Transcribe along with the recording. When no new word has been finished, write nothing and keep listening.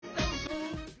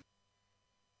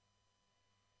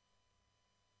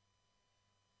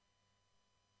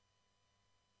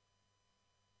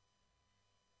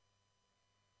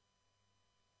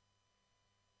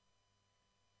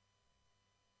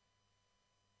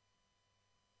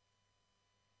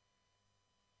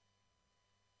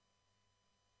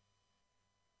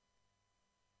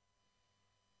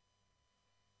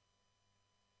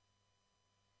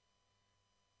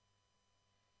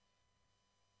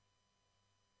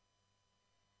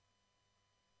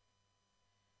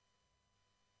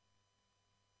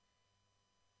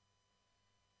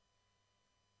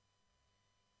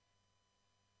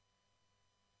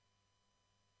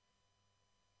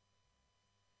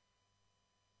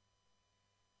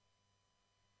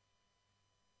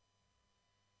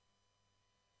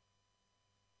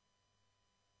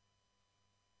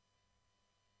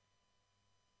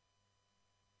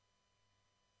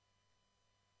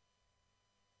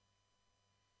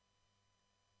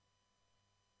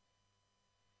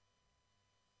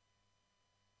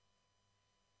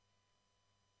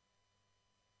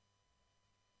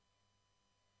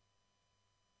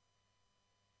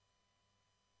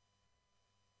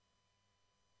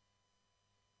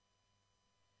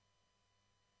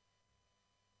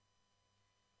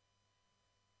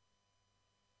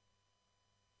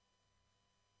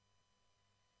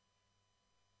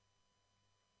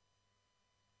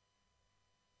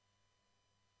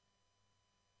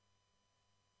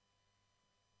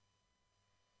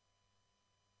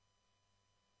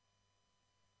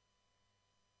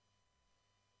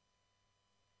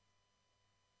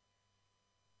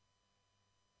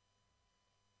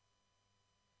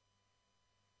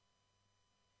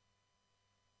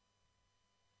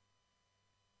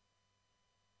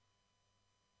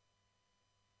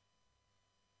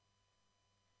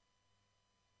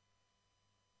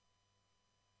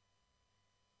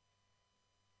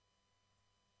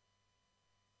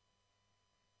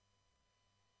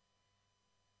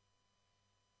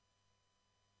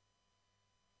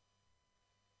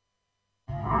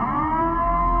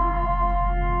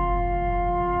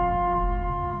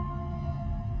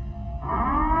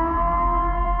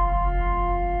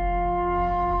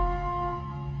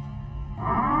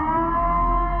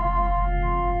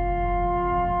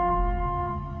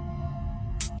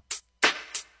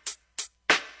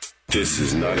This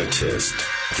is not a test.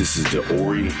 This is the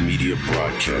Ori Media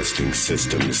Broadcasting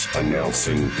Systems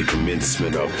announcing the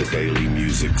commencement of the Daily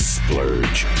Music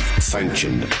Splurge,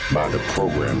 sanctioned by the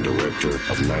Program Director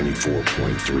of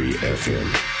 94.3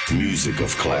 FM. Music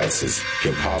of classes,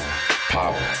 hip-hop,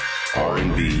 pop,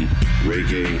 R&B,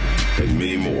 reggae, and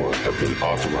many more have been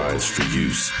authorized for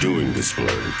use during the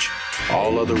splurge.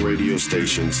 All other radio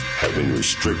stations have been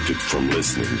restricted from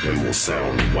listening and will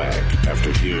sound whack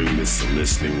after hearing this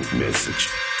listening message.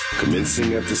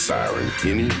 Commencing at the siren,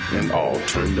 any and all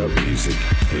turned-up music,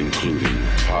 including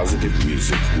positive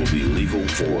music, will be legal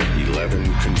for 11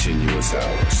 continuous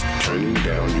hours. Turning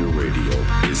down your radio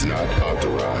is not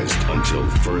authorized until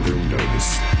further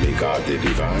notice. May God, the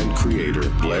Divine Creator,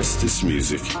 bless this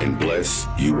music and bless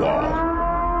you all.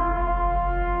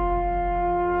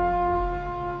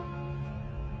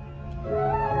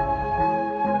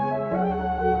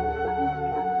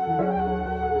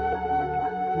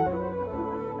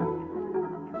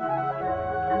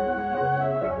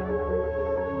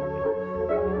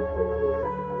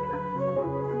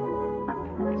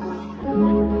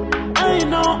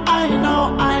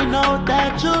 I know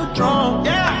that you're drunk.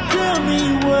 Yeah. Tell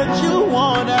me what you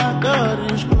want after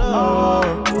this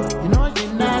club. You know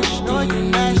you're nasty. Move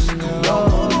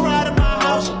around in my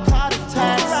house, you caught a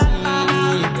taxi.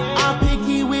 I'm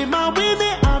picky with my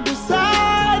women, I'm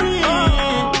deciding.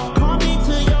 Call me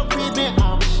to your crib and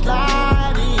I'm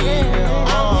sliding.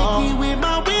 I'm picky with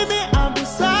my women, I'm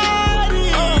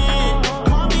deciding.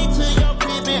 Call me to your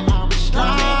crib and I'm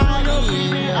sliding.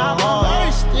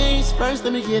 First things first,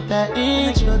 let me get that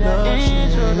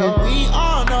introduction. We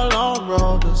on a long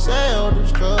road to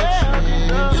self-destruction.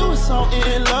 You was so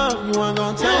in love, you weren't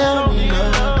gonna tell me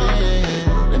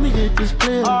nothing. Let me get this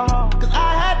clear, cause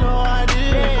I had no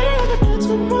idea. I feel like I did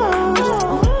too much. I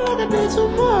feel like I did too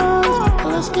much.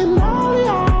 Let's get naughty,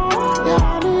 yeah,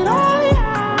 I need all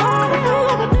y'all. I feel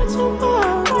like I did too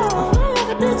much. I feel like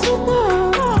I did too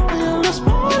much. Yeah, let's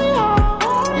party,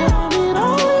 yeah, I need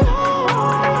all y'all.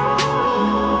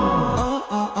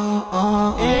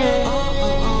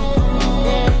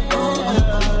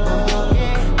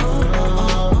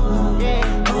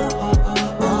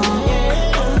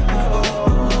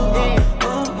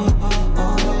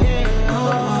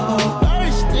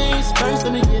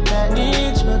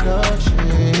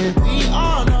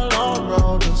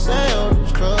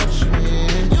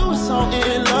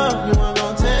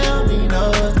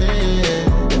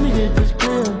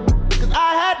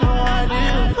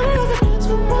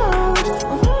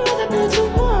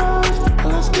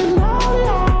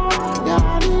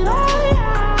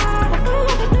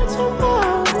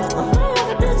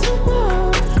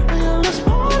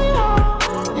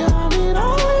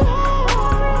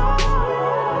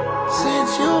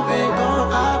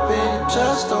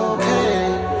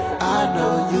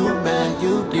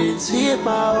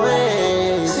 My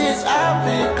way. Since I've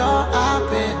been gone, I've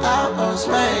been out of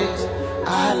space.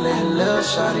 I let little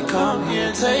shawty come here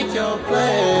and take your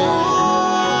place.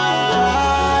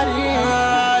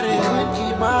 Couldn't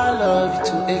keep my love, you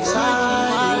too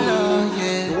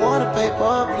excited. You want a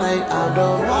paper plate, I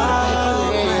don't why.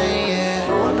 I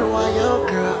wonder why your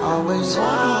girl always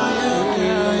wants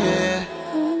you, yeah.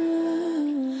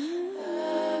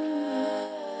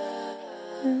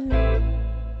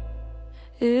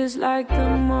 It's like the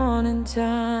morning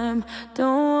time.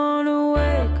 Don't wanna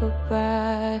wake up,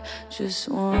 I just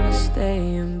wanna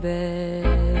stay in bed.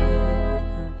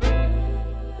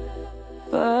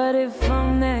 But if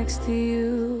I'm next to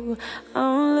you,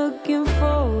 I'm looking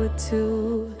forward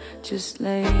to just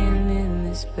laying in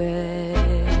this bed.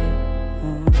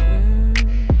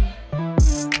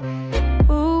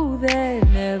 Ooh, that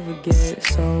never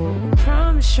gets old.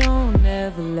 Promise you'll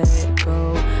never let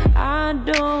go. I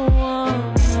don't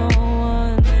want no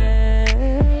one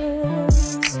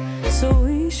else, so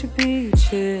we should be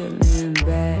chilling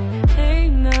back.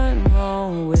 Ain't nothing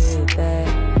wrong with that.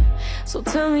 So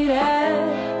tell me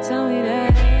that, tell me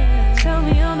that. Tell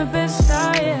me I'm the best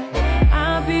I am.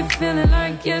 I be feeling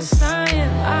like yes I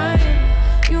am.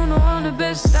 You know I'm the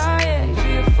best I am. You'd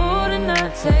be a fool to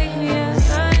not take me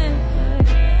as I am.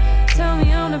 Tell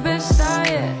me I'm the best I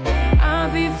am. I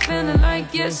be feeling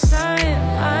like yes I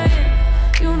am.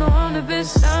 You know I'm the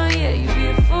best I am. You'd be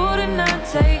a fool to not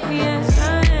take me as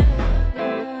I am.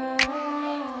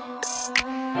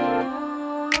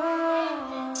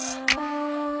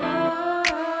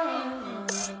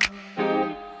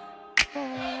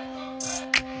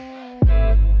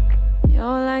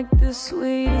 You're like the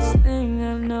sweetest thing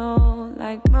I know,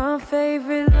 like my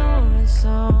favorite Lawrence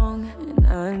song, and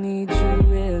I need you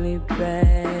really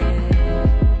bad.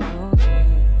 Okay.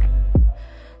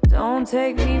 Don't Don't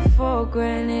take me for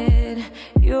granted,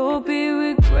 you'll be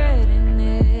regretting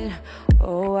it.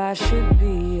 Oh, I should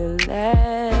be your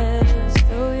last,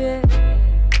 oh yeah.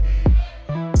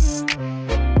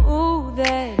 Ooh,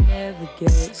 that never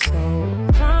gets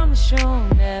old. Promise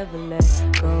you'll never let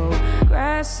go.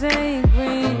 Grass ain't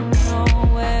green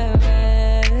nowhere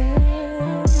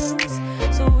else,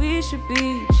 so we should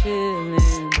be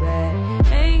chilling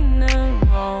back. Ain't nothing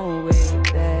wrong with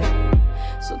that.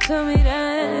 So tell me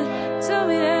that, tell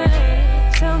me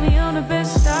that. Tell me I'm the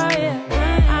best I am.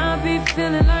 I be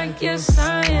feeling like yes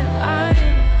I am.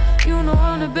 You know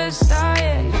I'm the best I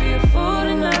am. You be a fool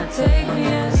and not take me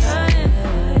as I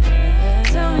am.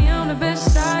 Tell me I'm the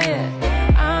best I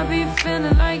am. I be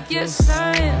feeling like yes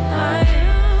I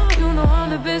am. You know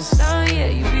I'm the best I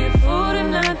am. You be a fool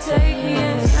and not take me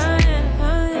as I am.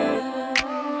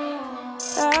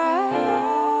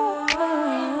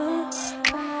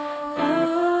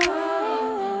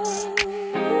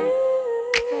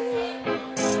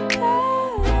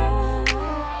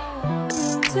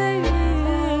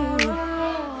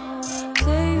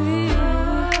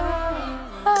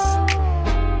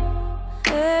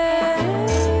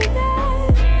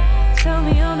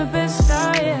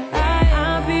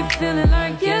 Feeling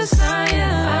like yes I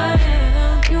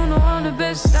am. You know I'm the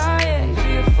best I am. You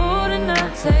be a fool to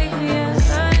not take me as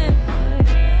I am.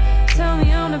 Tell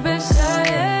me I'm the best I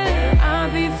am. I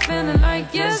be feeling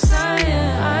like yes I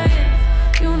am.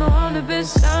 You know I'm the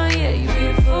best I am. You be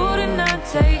a fool to not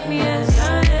take me as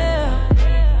I am.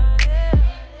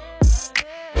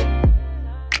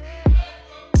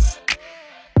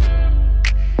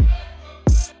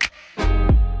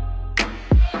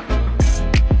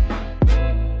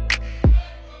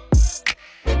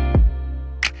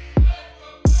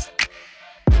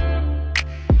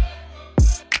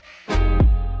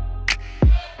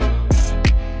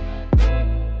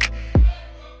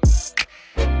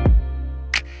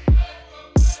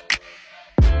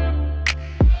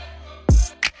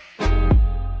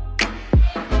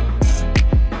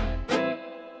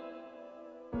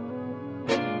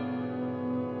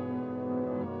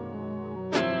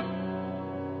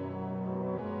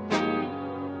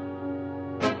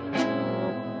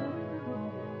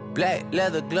 Black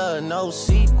leather glove, no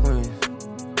sequins.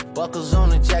 Buckles on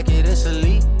the jacket, it's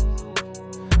elite.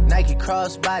 Nike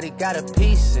crossbody, got a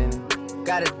piece in it.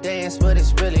 Gotta dance, but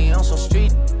it's really on some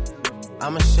street.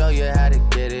 I'ma show you how to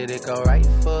get it. It go right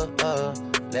foot up,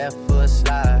 left foot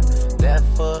slide. Left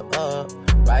foot up,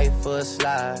 right foot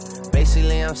slide.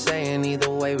 Basically, I'm saying either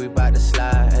way, we bout to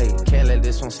slide. Hey, can't let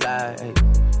this one slide. Hey.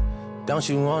 Don't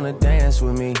you wanna dance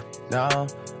with me? No,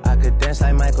 I could dance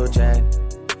like Michael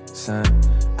Jackson.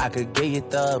 I could get you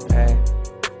the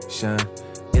passion.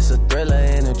 It's a thriller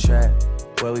in a trap.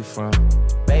 Where we from?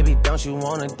 Baby, don't you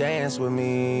wanna dance with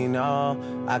me? No,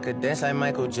 I could dance like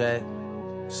Michael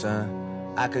Jackson.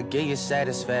 I could get you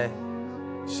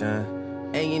satisfaction.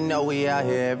 And you know we out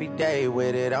here every day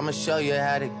with it. I'ma show you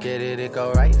how to get it. It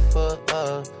go right foot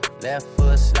up, left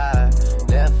foot slide.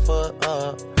 Left foot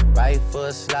up, right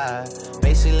foot slide.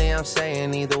 Basically, I'm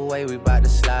saying either way, we bout to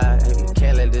slide. Hey,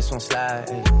 can't let this one slide.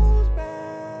 Hey.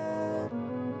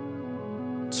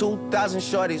 2,000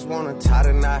 shorties wanna tie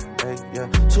the knot, hey, yeah.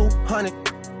 200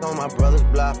 on my brother's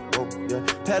block, oh, yeah.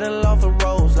 Pedal off the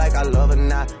roads like I love or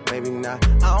not, maybe not.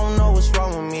 I don't know what's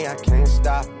wrong with me, I can't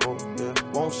stop, oh, yeah.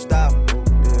 Won't stop, oh,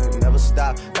 yeah, never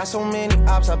stop. Got so many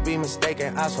ops, I be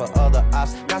mistaken ops for other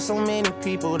ops. Got so many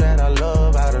people that I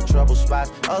love out of trouble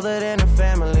spots. Other than the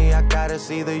family, I got it's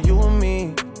either you or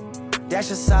me. That's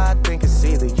just how I think it's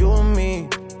either you or me.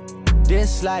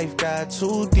 This life got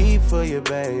too deep for you,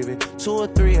 baby. 2 or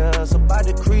 3 of us about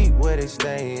to creep where they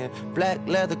stayin'. Black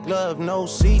leather glove, no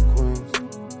sequins.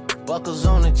 Buckles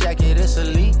on the jacket, it's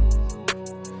elite.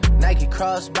 Nike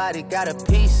crossbody, got a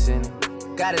piece in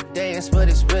it. Gotta dance, but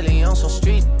it's really on some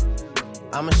street.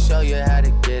 I'ma show you how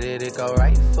to get it. It go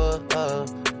right foot up,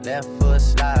 left foot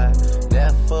slide.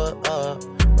 Left foot up,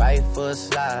 right foot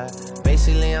slide.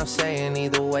 Basically, I'm saying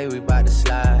either way, we bout to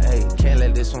slide. Hey, can't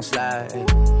let this one slide. Hey.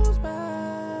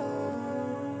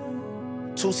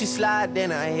 2C slide,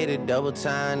 then I hit it double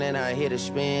time, then I hit a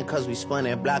spin, cause we spun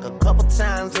that block a couple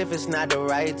times. If it's not the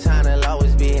right time, there'll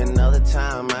always be another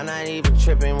time. I'm not even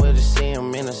tripping, we'll just see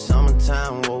him in the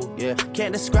summertime, whoa, yeah.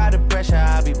 Can't describe the pressure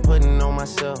I be putting on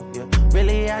myself, yeah.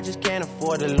 Really, I just can't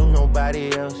afford to lose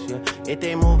nobody else, yeah. If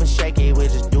they moving shaky, we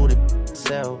just do the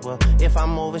self, well. If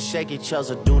I'm moving shaky,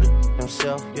 Chelsea do the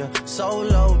himself, yeah.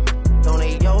 Solo, don't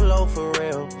they YOLO for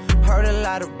real. Heard a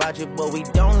lot about you, but we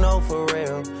don't know for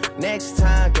real. Next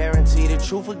time, guarantee the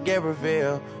truth will get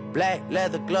revealed. Black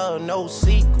leather glove, no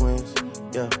sequins.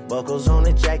 Yeah, buckles on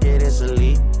the jacket, it's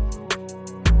elite.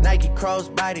 Nike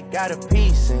crossbody got a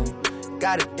piece and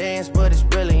gotta dance, but it's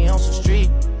really on some street.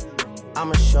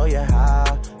 I'ma show you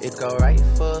how it go. Right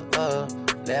foot up,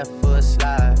 left foot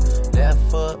slide, left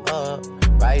foot up,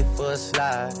 right foot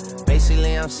slide.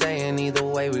 Basically I'm saying either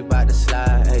way we bout to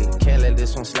slide. Hey, can't let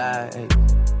this one slide. Hey,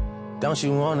 don't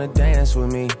you wanna dance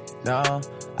with me? No,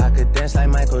 I could dance like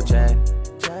Michael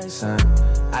Jackson.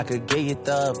 I could get you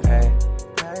the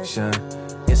passion.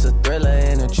 It's a thriller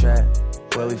in a trap.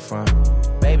 Where we from?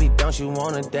 Baby, don't you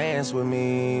wanna dance with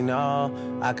me?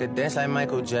 No, I could dance like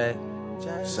Michael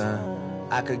Jackson.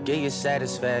 I could get you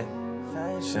satisfaction.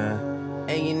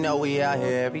 And you know we out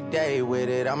here every day with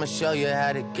it. I'ma show you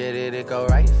how to get it. It go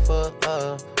right foot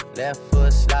up, left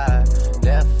foot slide,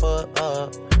 left foot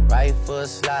up, right foot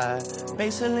slide.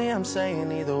 Basically I'm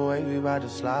saying either way we about to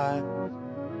slide.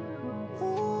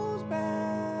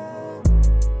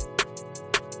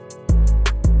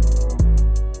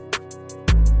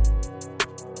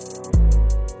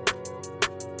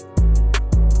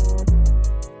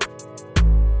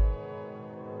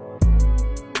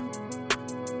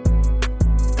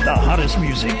 The hottest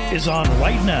music is on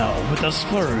right now with The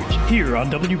Splurge here on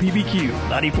WPBQ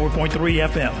 94.3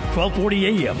 FM,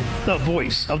 1240 AM, the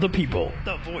voice of the people.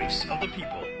 The voice of the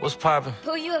people. What's poppin'?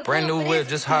 Brand new whip,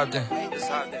 just hopped in.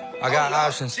 I got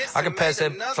options. I can pass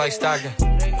that like Stockton.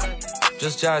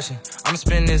 Just joshing. I'm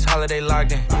spending this holiday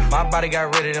locked in. My body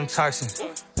got rid of them toxins.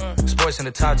 Sports in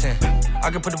the top 10.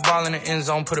 I can put the ball in the end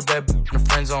zone, put a bad in the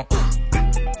friend zone.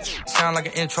 Sound like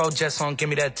an intro jet song, give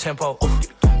me that tempo.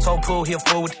 Told Pooh he a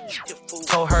fool with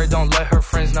told her don't let her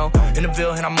friends know. In the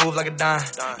Ville and I move like a dime.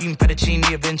 Eating fettuccine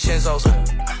at Vincenzo's.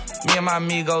 Me and my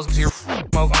amigos,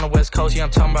 smoke on the West Coast, yeah I'm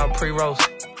talking about pre-rolls.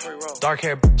 Dark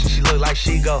hair bitch, she look like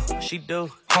she go. She do.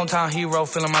 Hometown hero,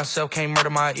 feeling myself, can't murder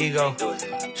my ego.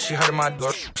 She heard of my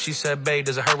door, she said, babe,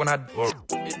 does it hurt when I do?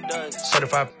 It does.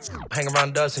 Certified, hang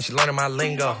around dust and she learning my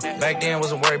lingo. Back then,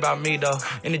 wasn't worried about me though.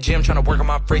 In the gym, trying to work on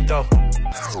my free throw.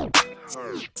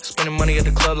 Spending money at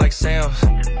the club like Sam's.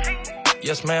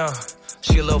 Yes, ma'am.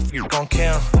 She a little on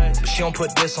cam, but she don't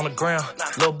put this on the ground.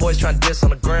 Little boys trying to diss on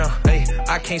the ground. Hey,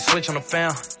 I can't switch on the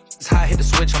fan. It's how I hit the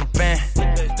switch on the fan.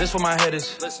 This where my head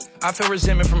is. I feel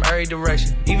resentment from every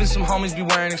direction. Even some homies be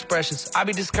wearing expressions. I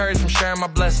be discouraged from sharing my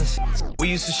blessings. We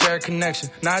used to share a connection.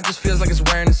 Now it just feels like it's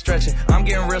wearing and stretching. I'm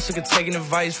getting real sick of taking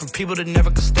advice from people that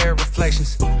never could stare at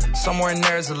reflections. Somewhere in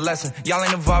there is a lesson. Y'all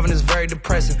ain't evolving, it's very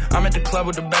depressing. I'm at the club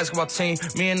with the basketball team.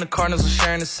 Me and the Cardinals are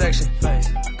sharing a section.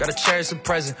 Gotta cherish the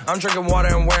present. I'm drinking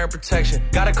water and wearing protection.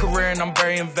 Got a career and I'm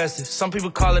very invested. Some people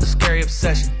call it a scary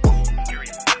obsession.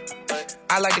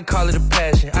 I like to call it a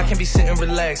passion. I can't be sitting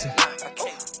relaxing.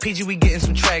 PG, we getting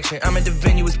some traction. I'm at the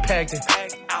venue, it's packed in.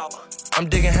 I'm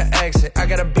digging her accent. I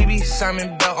got a BB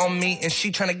Simon belt on me, and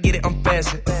she tryna get it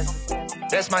unfastened.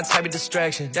 That's my type of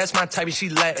distraction. That's my type of she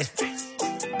Latin.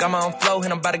 Got my own flow,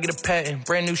 and I'm about to get a patent.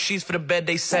 Brand new sheets for the bed,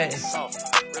 they satin.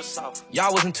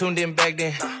 Y'all wasn't tuned in back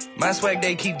then. My swag,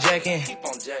 they keep jacking.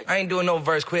 I ain't doing no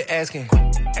verse, quit asking.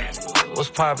 What's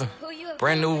poppin'?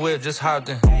 Brand new whip, just hopped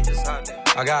in.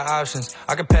 I got options.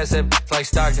 I can pass that like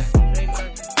Stockton.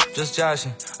 Just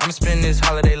joshing. I'm spending this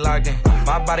holiday locked in.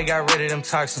 My body got rid of them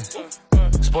toxins.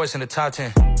 Sports in the top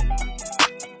 10.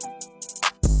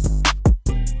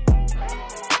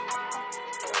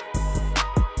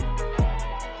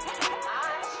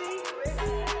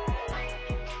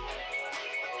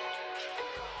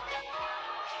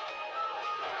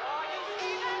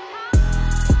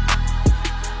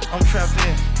 I'm trapped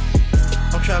in.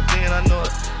 I'm trapped in, I know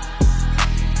it.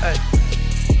 Hey,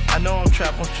 I know I'm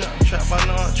trapped, I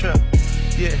know I'm trapped.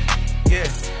 Yeah,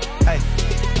 hey,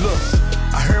 look,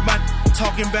 I heard my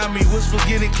talking about me, whispers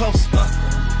getting closer.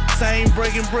 Same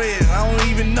breaking bread, I don't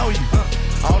even know you.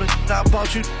 All the shit I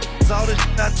bought you, all the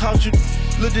shit I taught you.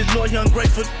 Look, this little young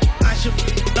grateful, I should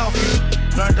off you.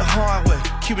 Learned the hard way,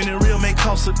 keeping it real make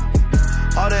cost it.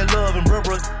 All that love and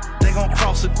rubber, they gon'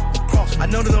 cross it. I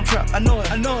know that I'm trapped, I know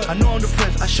it. I know I'm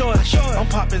depressed, I show it. I'm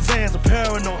popping Zans, I'm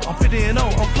paranoid, I'm 50 and 0,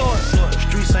 I'm Florida.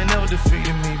 Streets ain't never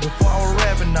defeated me. Before I was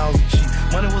rapping, I was a G.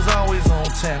 Money was always on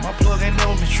time, my plug ain't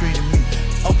never mistreated me.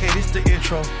 Okay, this the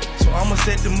intro, so I'ma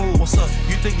set the mood. What's up?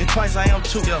 You thinking twice, I am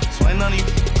too. Yeah, so ain't none of you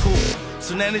cool.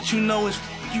 So now that you know it's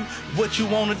you, what you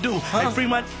wanna do? Hey, free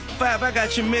my 5, I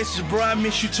got your message, bro, I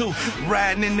miss you too.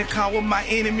 Riding in the car with my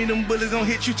enemy, them bullets gon'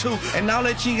 hit you too. And all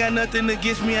that you ain't got nothing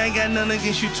against me, I ain't got nothing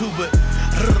against you too. But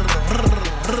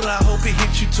I hope it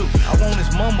hit you too. I want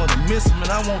his mama to miss him, and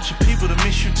I want your people to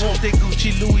miss you too. Want that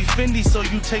Gucci, Louis, Fendi, so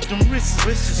you take them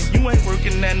risks. And you ain't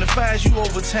working 9 to 5, you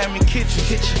overtime in kitchen.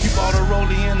 You bought a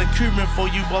rollie and a Cuban before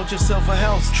you bought yourself a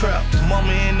house. Trap.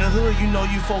 Mama in the hood, you know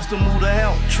you supposed to move the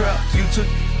house. Trap. You took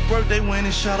birthday when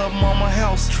it shot up mama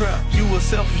house. Trap, you a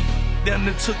selfish, damn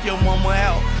that took your mama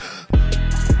out.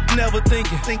 Never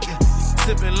thinking,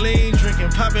 sipping lean,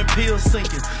 drinking, popping pills,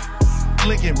 sinking,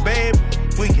 blinking, bad,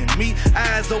 winking, me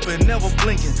eyes open, never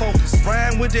blinking. Focus,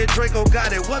 Ryan with that Draco,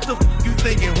 got it. What the you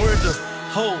thinking? Where the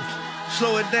hoes?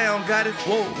 Slow it down, got it.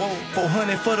 Whoa,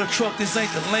 400 for the truck, this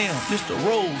ain't the lamb, this the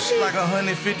Rolls. Like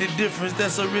 150 difference,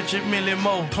 that's a Richard Mille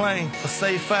Mo plane. Or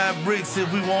say 5 bricks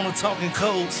if we wanna talk in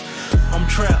codes. I'm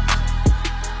trapped.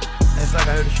 It's like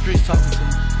I heard the streets talking to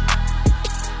me.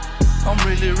 I'm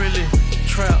really, really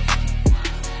trapped.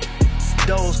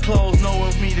 Doors closed,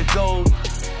 nowhere for me to go.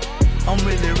 I'm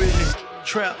really, really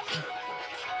trapped.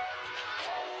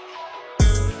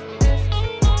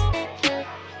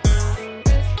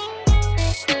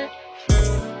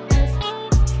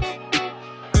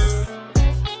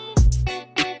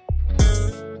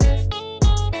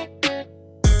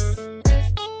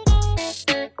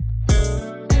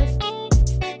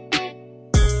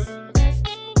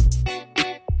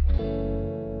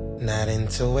 Not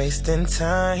into wasting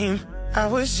time, I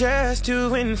was just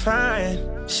doing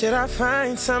fine. Should I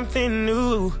find something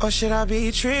new, or should I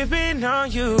be tripping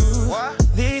on you? What?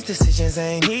 These decisions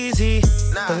ain't easy,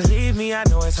 nah. Believe me, I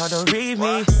know it's hard to read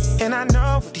me. And I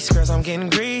know with these girls I'm getting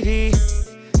greedy,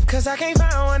 cause I can't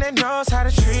find one that knows how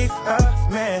to treat a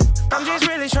man. I'm just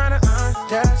really trying to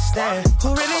understand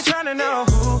who really trying to know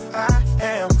who I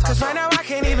am. Cause right now I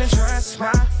can't even trust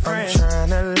my friends. I'm trying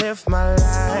to live my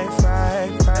life right.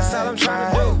 That's all I'm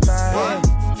trying to do. Right.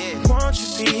 Won't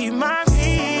you be my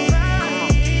peace?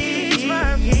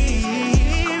 My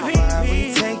peace. Why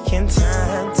we taking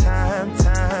time?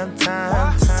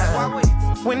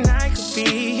 When I could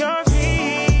be your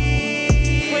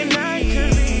peace. When I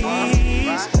could be.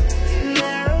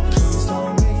 Now, please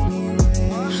don't make me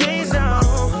wait. Please don't.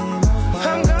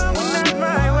 I'm going out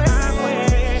my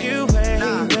way. You wait.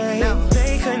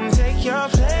 They couldn't take your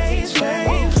place,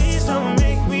 babe. Please don't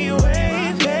make me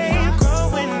wait, babe.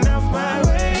 Going out my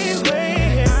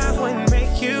way. I wouldn't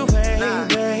make you wait,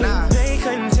 babe. They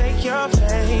couldn't take your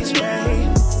place,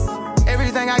 babe.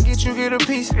 Everything I get, you get a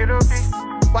piece.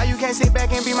 Why you can't sit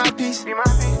back and be my piece?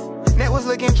 Net was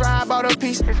looking dry, I bought a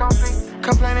piece.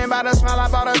 Complaining about her smell, I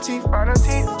bought her teeth.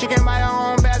 She can buy her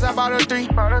own bags, I bought her 3.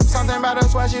 Something about her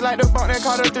swag, she like the bump that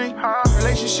called her 3.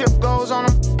 Relationship goes on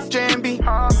them, J&B.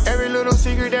 Every little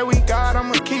secret that we got,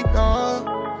 I'ma keep.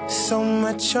 So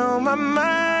much on my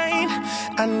mind,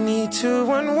 I need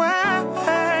to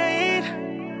unwind.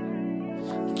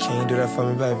 Can you do that for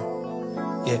me, baby?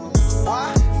 Yeah.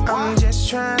 I'm just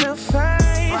trying to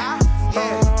find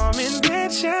warm and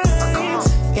pictures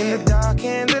in the dark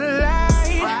and the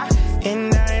light.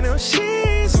 And I know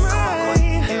she's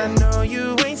mine, and I know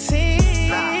you ain't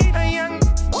seen a young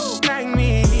like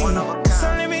me. So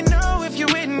let me know if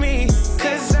you're with me,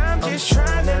 cause I'm just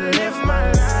trying to live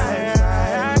my life.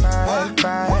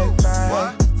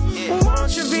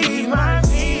 Won't you be my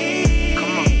peace?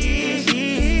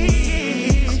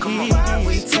 Why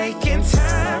we taking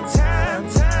time?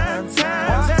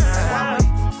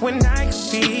 When I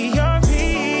could be your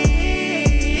peace.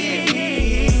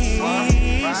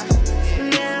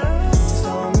 Now,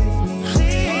 don't make me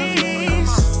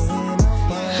please.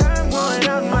 I'm going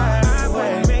out my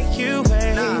way, make you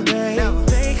wait, babe.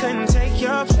 They couldn't take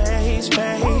your place,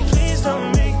 babe. Please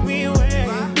don't make me wait,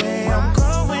 babe. I'm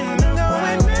going out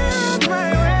my way.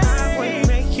 I wouldn't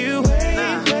make you wait,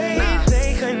 babe.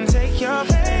 They couldn't take your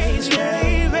place, baby.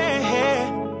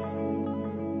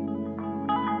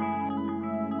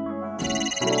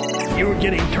 You're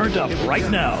getting turned up right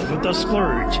now with The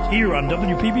Splurge here on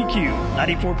WPBQ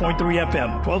 94.3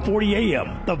 FM, 1240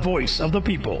 AM, the voice of the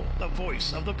people. The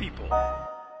voice of the people.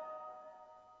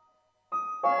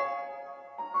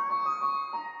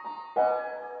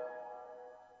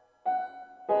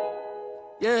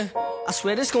 Yeah, I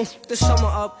swear this gon' f the summer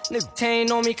up. Nigga,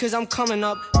 ain't on me cause I'm coming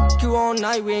up. You all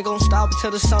night, we ain't gon' stop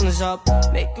until the sun is up.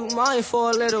 Make you mine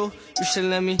for a little. You should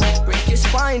let me break your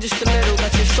spine just a little.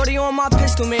 Got your shorty on my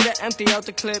pistol, made her empty out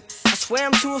the clip. I swear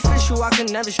I'm too official, I can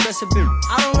never stress a bit.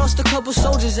 I done lost a couple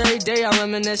soldiers every day, I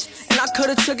reminisce. And I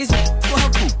could've took his for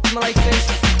her poop, smell like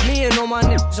fish. Me and all my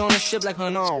niggas on the ship like her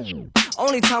no.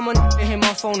 Only time a nigga hit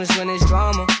my phone is when it's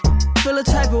drama. Feel a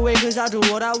type of way cause I do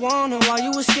what I wanna. While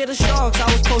you was scared of sharks, I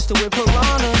was posted with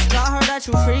piranhas. I heard that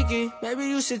you freaky, maybe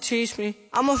you should teach me.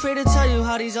 I'm afraid to tell you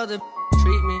how these other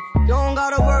treat me. You don't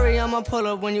gotta worry, I'ma pull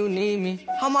up when you need me.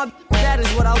 How my that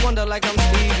is what I wonder like I'm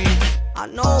Stevie. I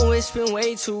know it's been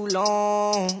way too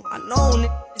long. I know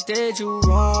niggas did you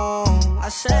wrong. I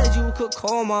said you could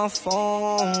call my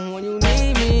phone when you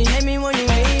need me. Hit me when you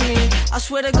need me. I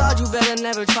swear to God, you better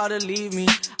never try to leave me.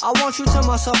 I want you to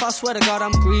myself, I swear to God,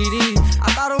 I'm greedy.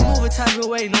 I gotta move a type of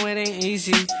way, no, it ain't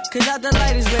easy. Cause after the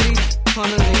light is ready,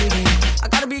 gonna leave me. I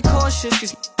gotta be cautious,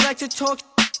 cause you like to talk.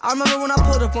 I remember when I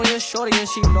pulled up on your shorty and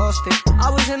she lost it.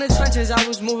 I was in the trenches, I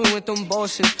was moving with them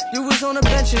bosses. You was on the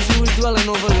benches, you was dwelling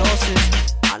over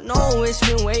losses. I know it's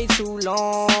been way too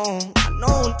long. I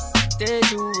know did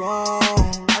you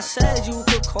wrong. I said you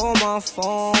could call my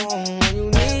phone when you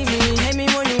need me, hit me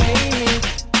when you need me.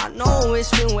 I know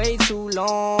it's been way too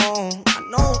long. I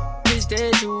know this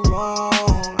did you wrong.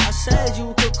 I said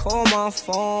you could call my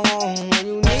phone when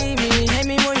you need me, hit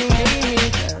me when you need me.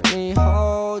 Let me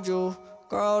hold you,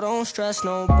 girl, don't stress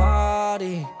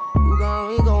nobody. You got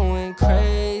me going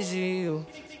crazy. You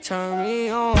turn me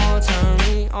on, turn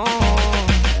me on.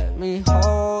 Let me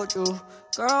hold you,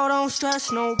 girl, don't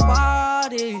stress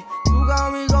nobody. You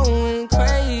got me going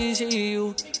crazy.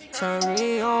 You turn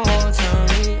me on, turn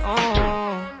me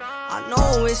on. I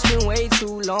know it's been way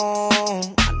too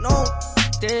long. I know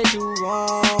did you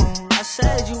wrong. I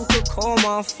said you could call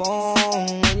my phone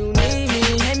when you need me,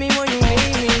 hit me when you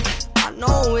need me. I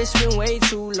know it's been way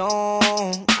too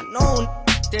long. I know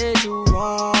did you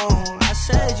wrong. I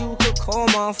said you could call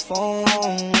my phone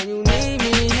when you need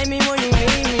me, hit me when you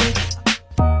need me.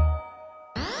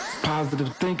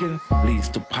 Positive thinking leads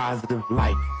to positive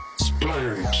life.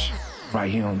 Splurge.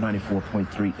 Right here on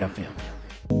 94.3 FM.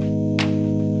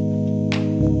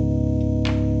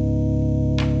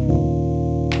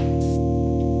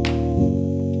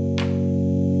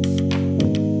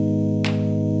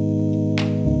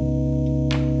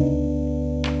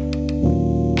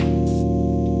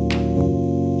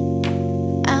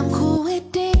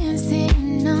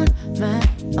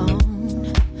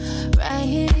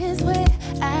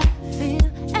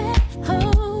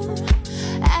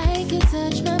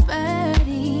 Touch my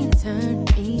body, turn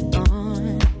me on.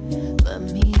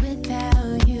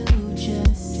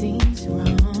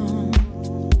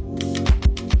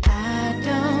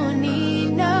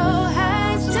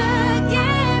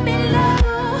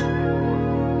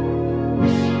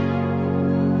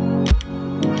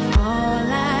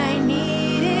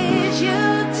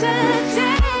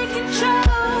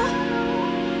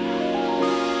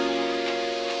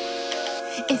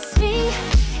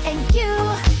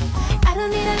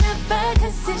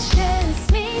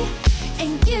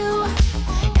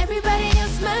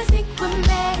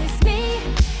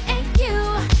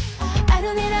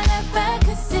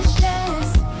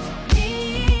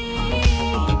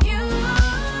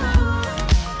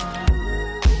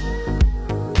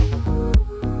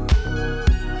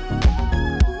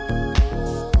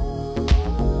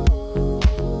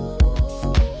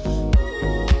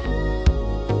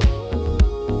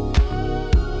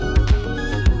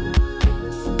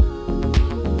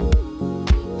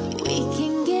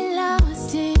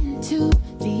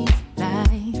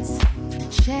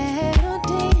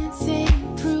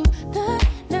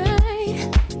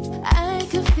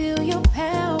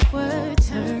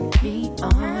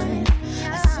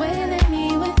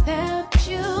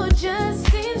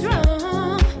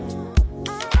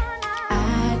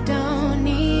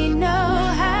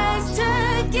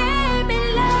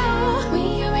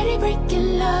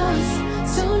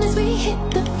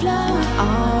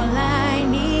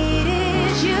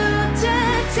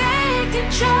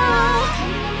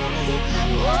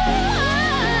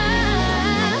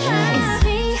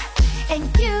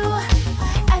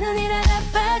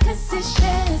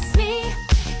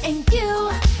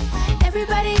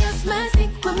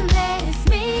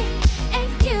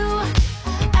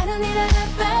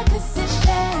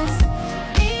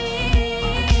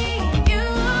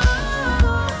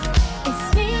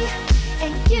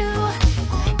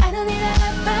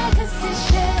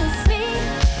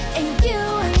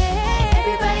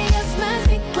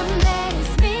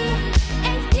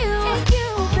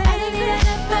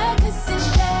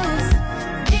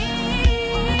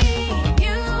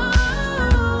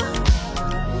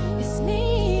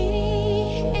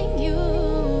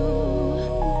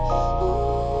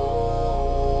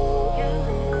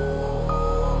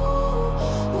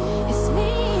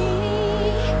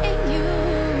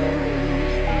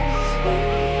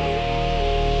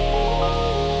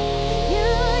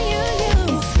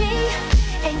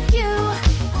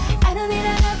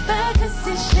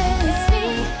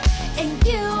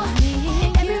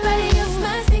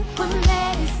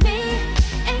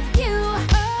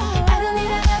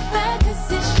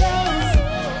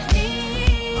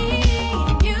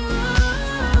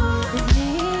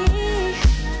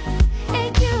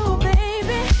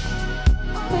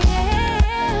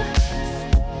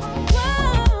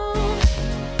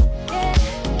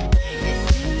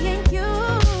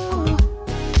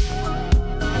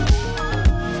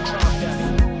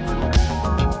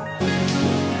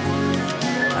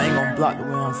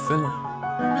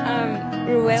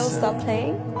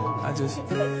 playing? I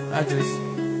just.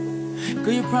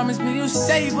 Girl, you promised me you'd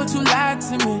stay, but you lied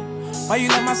to me. Why you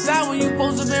left my side when you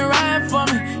supposed to been riding for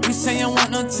me? You say you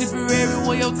want no temporary,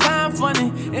 well your time funny.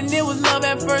 And it was love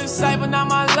at first sight, but now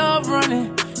my love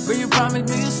running. Girl, you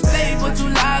promised me you'd stay, but you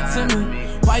lied to me.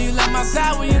 Why you left my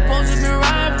side when you supposed to been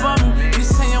riding for me? You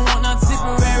say you want no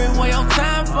temporary, well your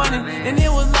time funny. And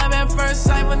it was love at first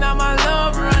sight, but now my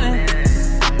love running.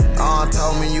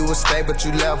 Told me you would stay, but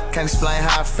you left. Can't explain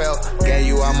how I felt. Gave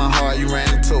you all my heart, you ran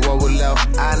into what was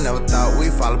left. I never thought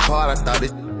we'd fall apart, I thought it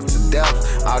to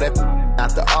death. All that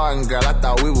out the arguing, girl, I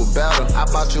thought we were better. I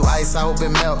bought you ice, I hope it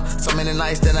melt. So many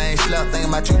nights that I ain't slept, thinking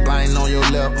about you biting on your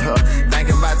lip.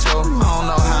 Thinking about you, I don't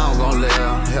know how I'm gonna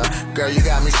live. Girl, you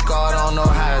got me scarred, I don't know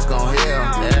how it's gonna heal.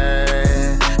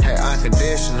 Yeah, hey,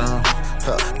 unconditional.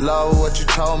 Love what you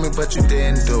told me, but you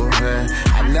didn't do it.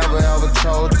 I never ever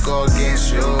chose to go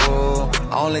against you.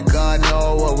 Only God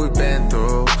knows what we've been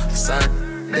through.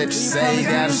 Son, that you say you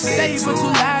gotta stay but you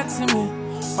lied to me.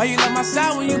 Why you left my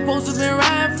side when you supposed to been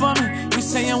riding for me? You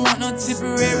say you want no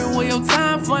temporary, well your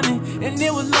time funny. And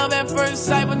it was love at first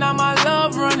sight, but now my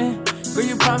love running. Girl,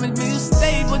 you promised me you'd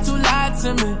stay, but you lied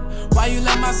to me. Why you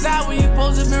left my side when you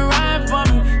supposed to been riding for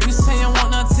me? You say you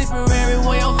want no temporary,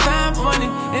 well your time funny.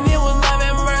 And it was love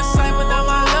at first sight, but now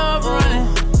my love running.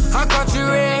 I caught you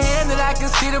red-handed, I can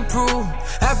see the proof.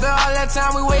 After all that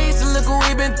time we wasted, look what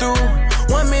we been through.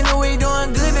 1 minute we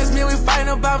doing good, next minute we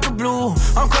fighting about the blue.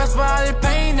 I'm crushed for all the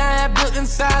pain I had built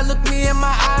inside, look me in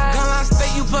my eyes. Gun line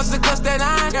state, you plus the cuss that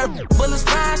I got bullets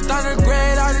flying, started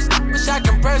grade, all this wish I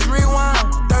can press rewind.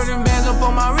 30 bands up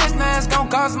on my wrist, now it's gon'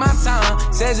 cost my time.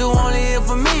 Said you only here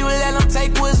for me, well let them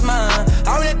take what's mine.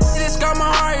 All that scar my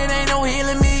heart, it ain't no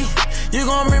healing me. You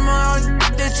gon' remember all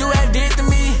that you had did to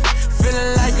me.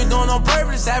 Feeling like you're doing on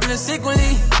purpose, happening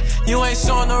secretly. You ain't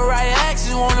showing the right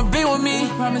action, wanna be with me.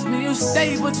 You promised me you'd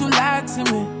stay, but you lied to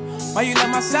me. Why you left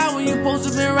my side when you supposed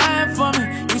to been riding for me?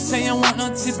 You say you want no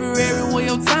temporary, well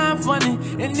your time funny.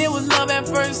 And it was love at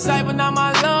first sight, but now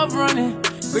my love running.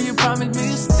 Girl, you promised me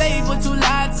you'd stay, but you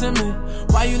lied to me.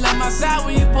 Why you left my side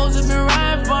when you supposed to been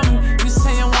riding for me? You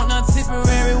say you want no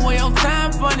temporary, well your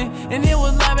time funny. And it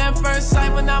was love at first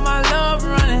sight, but now my love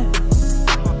running.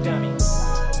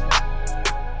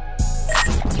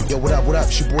 Yo, what up, what up?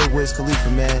 It's your boy Wiz Khalifa,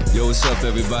 man. Yo, what's up,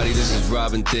 everybody? This is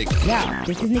Robin Thicke. Yo,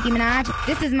 this is Nicki Minaj.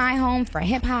 This is my home for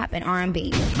hip-hop and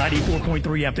R&B. 94.3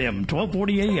 FM,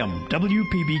 1240 AM,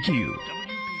 WPBQ.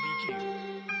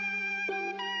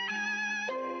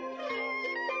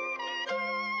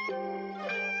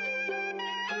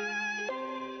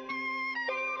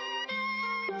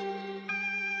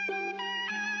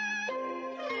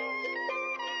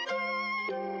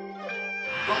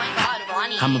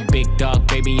 I'm a big dog,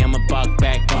 baby, I'm a buck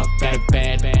back,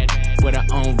 bad, with her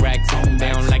own racks. They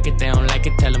don't like it,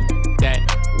 tell them that.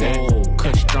 Whoa,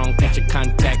 Kush strong, catch your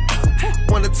contact.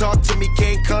 Wanna talk to me,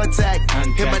 can't contact.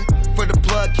 Hit my for the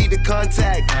plug, key to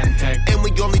contact. And we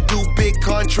only do big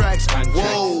contracts.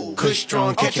 Whoa, Kush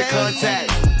strong, catch your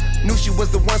contact. Knew she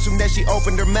was the one soon that she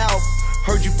opened her mouth.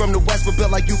 Heard you from the west, but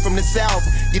built like you from the south.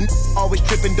 You always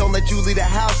tripping, don't let you leave the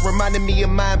house. Reminding me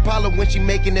of my Impala when she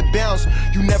making it bounce.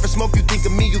 You never smoke, you think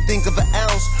of me, you think of an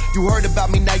ounce. You heard about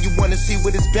me, now you wanna see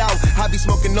what it's about. I be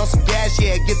smoking on some gas,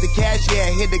 yeah, get the cash, yeah.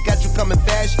 Hit it, got you coming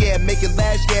fast, yeah, make it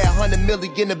last, yeah. 100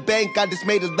 million in the bank, I just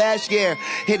made it last year.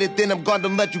 Hit it, then I'm gonna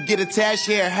let you get attached,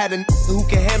 yeah. Had a who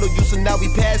can handle you, so now we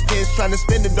past tense. Trying to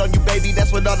spend it on you, baby,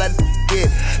 that's what all that did.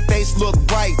 Face look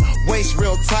right, waist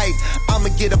real tight. I'ma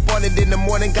get up on it in the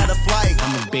morning, got a flight.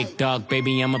 I'm a big dog,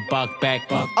 baby, I'm a buck back,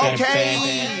 bad,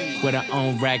 with her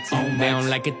own racks. They don't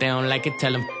like it,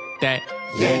 tell them that.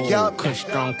 Yeah, yup. Kush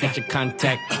strong, catch your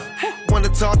contact. Wanna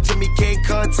talk to me, can't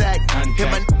contact. Hit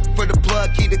my for the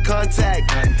plug, key to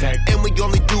contact. And we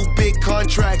only do big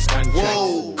contracts.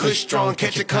 Whoa, Kush strong,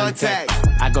 catch your contact.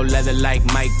 I go leather like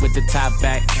Mike with the top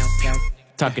back.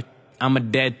 Talking, I'm a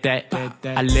dead that.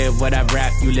 I live what I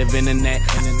rap, you live in the net.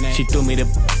 She threw me the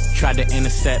tried to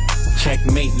intercept.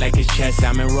 Checkmate like it's chess,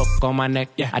 I'm in rook on my neck.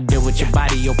 I deal with your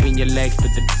body, open your legs,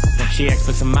 put the she asked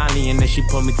for some Molly and then she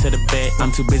pulled me to the bed.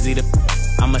 I'm too busy to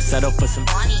I'ma settle for some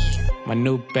money. My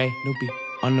newbie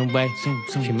on the way.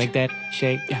 She make that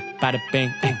shake, bada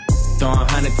bing. Throwing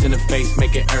hundreds in the face,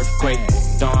 make it earthquake.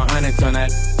 Throwing hundreds on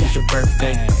that, it's your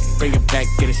birthday. Bring it back,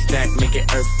 get it stacked, make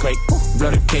it earthquake.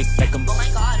 Blow the cake like I'm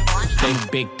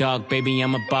big dog, baby,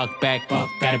 I'm a buck back.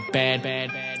 Got it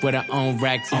bad, with her own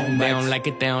racks. They don't like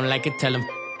it, tell them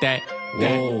that.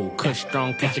 Whoa, Kush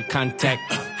strong, catch your contact.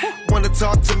 Wanna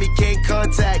talk to me, can't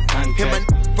contact. Hit my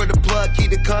for the plug, key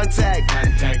to contact.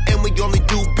 And we only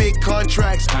do big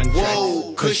contracts.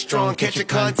 Whoa, Kush strong, catch your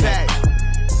contact.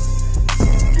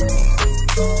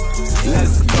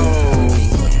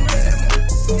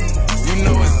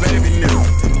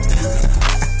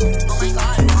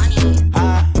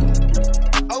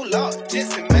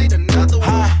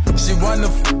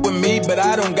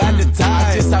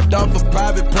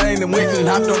 private plane and went and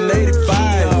hopped on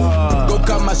 85. Go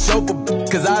call my chauffeur,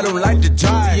 cause I don't like to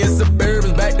drive. Me and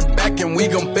Suburbans back to back and we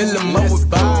gon' fill them up with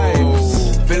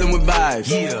vibes. Fill them with vibes,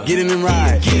 get in and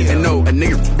ride. And no, a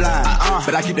nigga blind,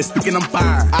 but I keep that stick and I'm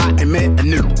fine. I ain't met a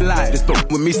nigga blind. This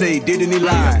fuck with me, say he did and he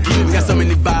lied. We got so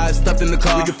many vibes stuffed in the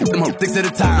car, we can flip them whole six at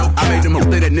a time. I made them whole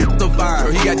say that nigga so fine.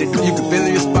 Bro, he got that dude, you can feel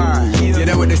in your spine. Yeah,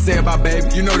 that's what they say about baby.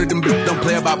 You know that them bitches don't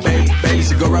play about baby. Baby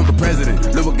should go run for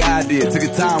president. Look what God did, took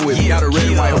his time with me. Got a red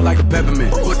and white like a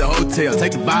peppermint. Put the hotel,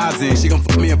 take the vibes in. She gon'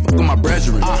 fuck me and fuck with my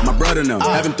brethren. My brother now,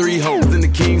 having 3 hoes in the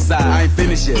king side. I ain't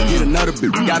finished yet, get another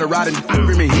bitch. Got a ride and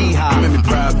screaming hee haw. Make me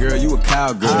proud, girl, you a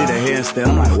cowgirl. Did a handstand,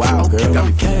 I'm like, wow, girl. Got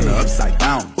me feeling her upside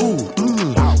down. Ooh,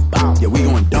 bow, bow. Yeah, we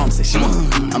going dumb, say she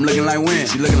want. I'm looking like when,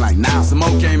 she looking like now. Some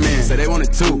more came in, said they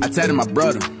wanted 2. I tatted my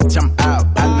brother, I'm out,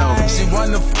 I know. She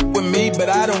wanna f with me, but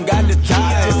I don't got the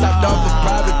time. Just hopped off a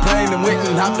private plane and went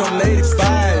and hopped on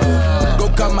 85. Go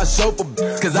call my chauffeur,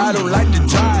 cause I don't like to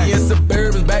drive. Me and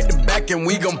Suburbans back to back and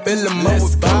we gon' fill them up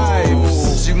with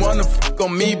vibes. She wanna f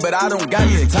on me, but I don't got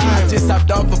the time. Just hopped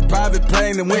off a private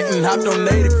plane and went and hopped on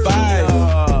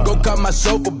 85. Go call my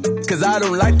chauffeur, cause I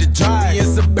don't like to drive. Me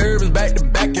and Suburbans back to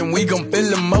back and we gon' fill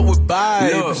them up with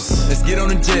vibes. Let's get on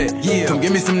the jet, come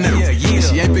give me some news.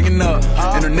 She ain't picking up,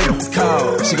 and her niggas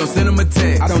call. She gon' send him a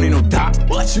text. I don't need no doc,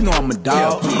 but you know I'm a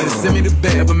dog. Better send me the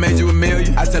bet. Ever made you $1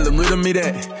 million? I tell them riddle me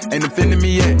that. Ain't offending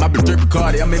me yet. My bitch drip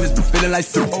Bacardi, I'm in this feeling like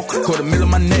soup. $250,000 on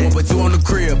my neck, but 2 on the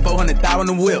crib, 400,000 on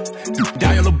the whip.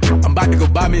 Down your little bitch, I'm about to go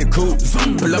buy me a coupe.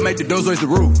 Pull up, make the doors raise the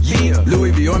roof.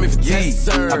 Louis V on me for T.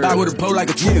 I buy with a pole like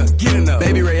a tree.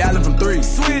 Baby Ray Allen from 3.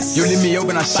 You leave me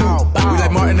open, I shoot. We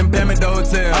like Martin and Pam at the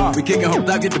hotel. We kicking hope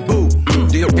I get the boot.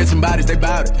 Deal catching bodies, they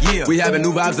bout it. We having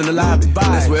new vibes in the lobby.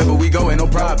 That's wherever we go, ain't no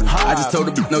problem. I just told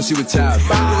her no, she was child.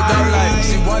 Like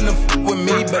she wanna f with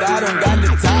me, but I don't got the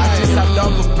time. Just hopped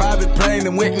off a private plane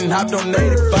and went and hopped on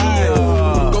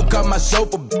 85. Go call my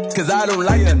chauffeur, cause I don't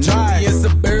like to drive. Me and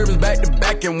Suburbans back to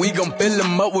back and we gon' fill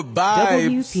them up with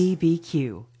vibes.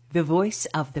 WPBQ, the voice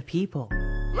of the people.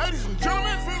 Ladies and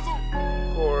gentlemen,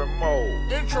 Corey Mo.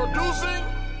 Introducing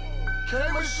K.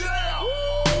 Michelle.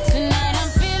 Tonight I'm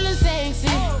feeling sexy.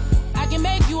 I can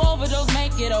make you overdose,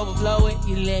 make it overflow if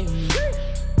you let me.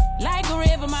 Like a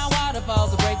river, my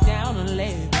waterfalls will break down and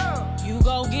let you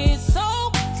gon' get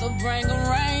soaked, so bring a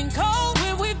raincoat.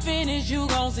 When we finish, you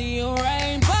gon' see a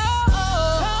rainbow.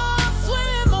 Come swim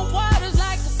in my waters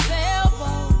like a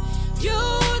sailboat. You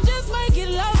just make it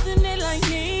lost in it like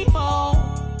Nemo.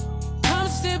 Come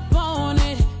sip on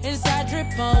it, as I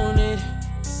drip on it.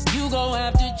 You gon'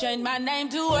 have to change my name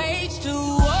to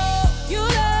H2O. You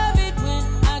love it when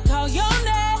I call your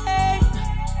name,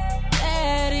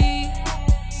 Daddy,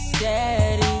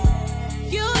 Daddy.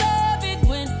 You love it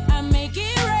when I make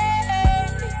it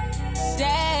rain,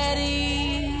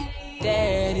 Daddy,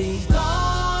 Daddy.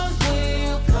 Storms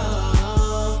will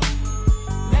come,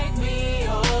 make me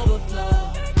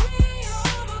overflow.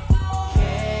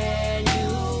 Can you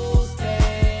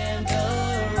stand the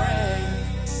rain?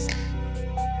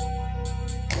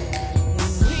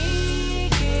 When we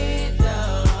get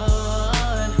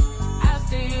done, I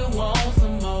still want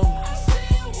some more.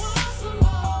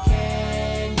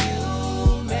 Can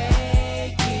you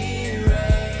make it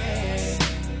rain?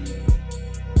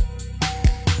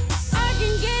 I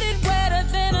can get it wetter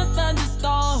than a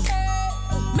thunderstorm.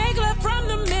 Make love from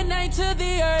the midnight to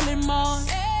the early morn.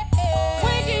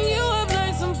 Waking you up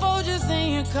like some Folgers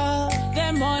in your cup.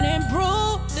 That morning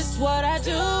brew, that's what I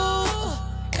do.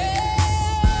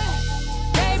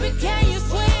 Baby, can you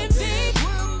swim deep?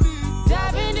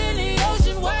 Diving in the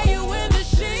ocean while you in the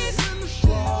sheets.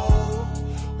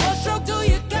 What stroke do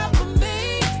you got for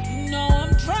me? You know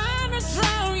I'm trying to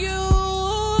drown you.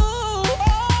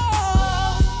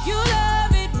 You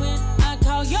love it when I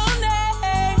call your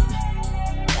name,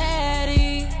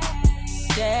 Daddy,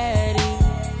 Daddy.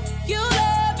 You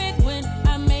love it when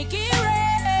I make it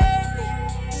rain,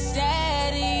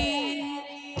 Daddy,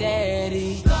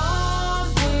 Daddy.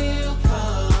 Storms will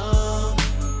come,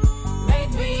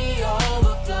 make me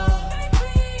overflow.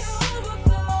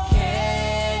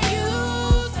 Can you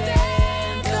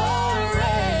stand the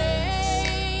rain?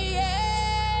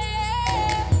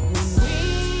 When we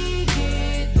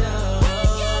get done,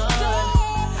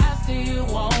 I still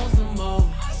want some more.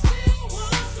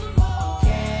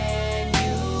 Can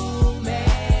you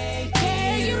make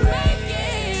it rain?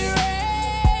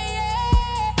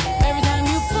 Every time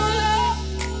you pull up,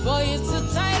 boy, it's a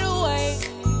tidal wave.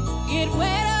 Get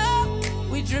wetter,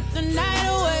 we drip the night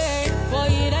away. Boy,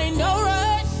 it ain't no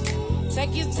rush.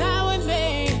 Take your time with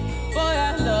me. Boy,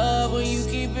 I love when you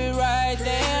keep it right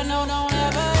there. No, don't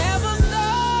ever, ever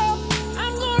stop.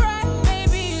 I'm gon' ride,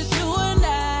 baby, it's you and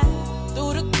I.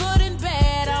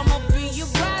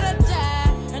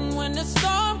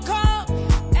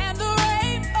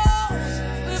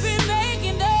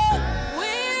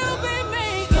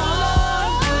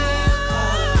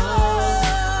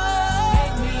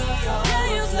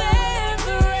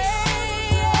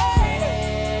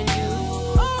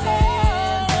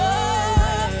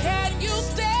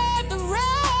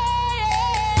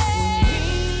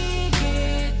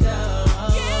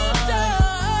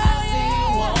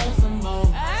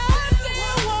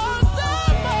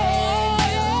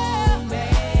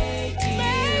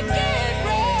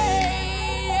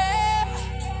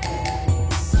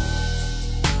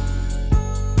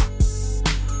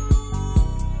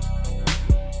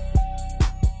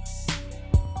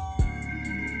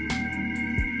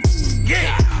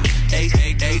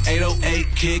 808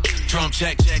 kick, drum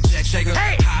check, check, check, shaker,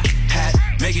 hi hat,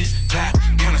 make it clap,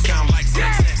 kinda sound like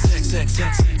sex, sex, sex, sex,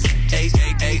 sex, sex.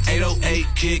 808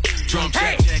 kick, drum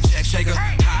check, check, check, shaker,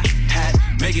 hi hat,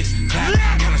 make it clap,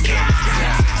 kinda sound like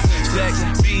sex, sex,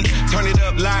 sex, beat, turn it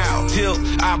up loud till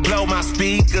I blow my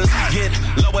speakers, get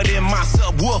lower than my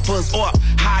subwoofers or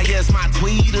high as my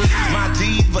tweeters, my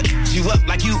diva, you up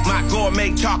like you my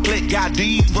gourmet chocolate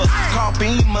Godiva, call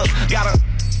FEMA, got a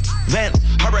Van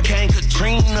Hurricane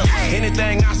Katrina.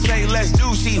 Anything I say, let's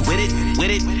do. She with it, with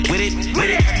it, with it, with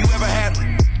it. Have you ever had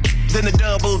then the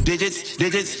double digits,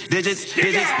 digits, digits,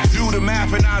 digits? Do the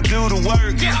math and I'll do the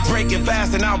work. Break it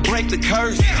fast and I'll break the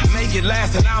curse. Make it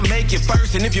last and I'll make it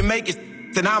first. And if you make it,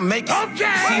 then I'll make it.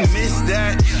 She missed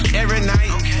that every night.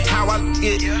 How I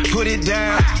put it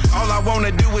down. All I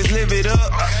wanna do is live it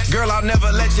up. Girl, I'll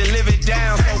never let you live it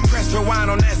down. So press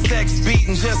rewind on that sex beat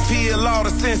and just feel all the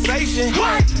sensation.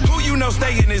 What? Who you know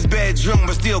stay in his bedroom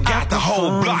but still got the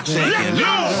whole block shaking?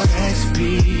 Sex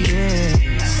beat,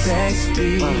 yeah, sex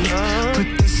beat. Put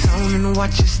this on and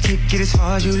watch us take it as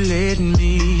far as you let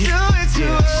me.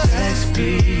 Sex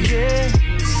beat, yeah.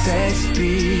 Sex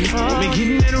beat. We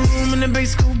getting in the room and the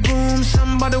bass go boom.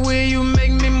 Something about the way you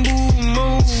make me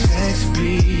move. Sex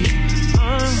beat,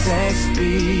 sex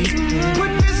beat.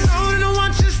 Put this on and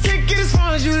watch us take it as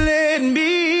far as you let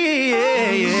me.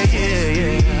 Yeah, yeah, yeah,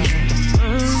 yeah.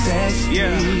 Sex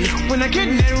beat. When I get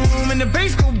in that room and the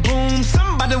bass go boom.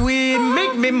 Something about the way it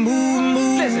make me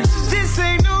move. Listen, this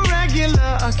ain't no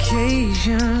regular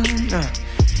occasion.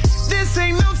 This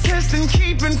ain't no testing,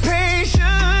 keeping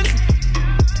patience.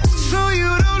 So you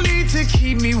don't need to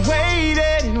keep me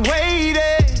waiting,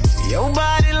 waiting. Your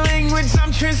body language,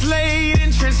 I'm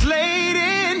translating.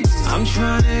 I'm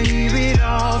trying to hear it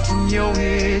all from your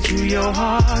head to your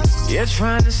heart. Yeah,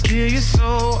 trying to steal your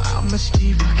soul. How much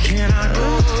deeper can I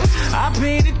go? I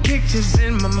painted pictures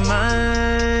in my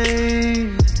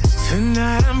mind.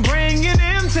 Tonight I'm bringing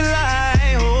them to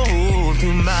life. Oh,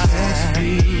 through my sex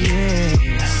beat,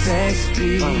 yeah, sex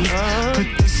beat. Put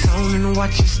this on and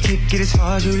watch us take it as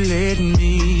far as you let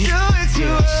me.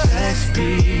 Sex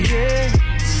beat, yeah.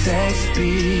 Sex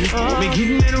beat. We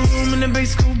getting in the room and the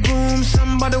bass go boom.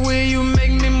 Something about the way you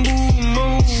make me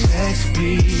move. Sex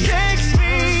beat, sex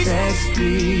beat, sex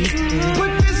beat.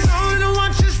 Put this on and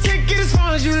watch us take it as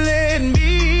far as you let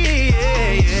me.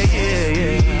 Yeah, yeah, yeah,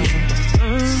 yeah.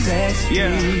 Sex beat.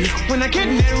 Yeah. When I get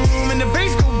in that room and the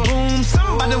bass go boom.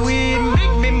 Something about the way it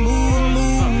make me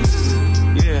move.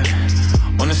 Yeah.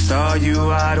 Wanna start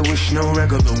you out, I wish no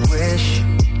regular wish.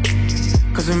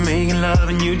 Cause we're making love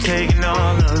and you taking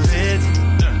all of it.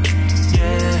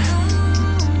 Yeah,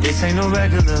 this ain't no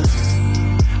regular.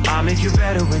 I'll make you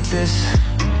better with this.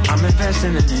 I'm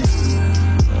investing in it.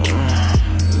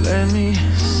 Let me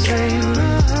say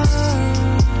love.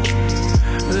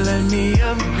 Let me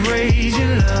upgrade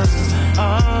your love.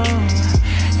 Oh,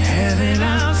 heaven,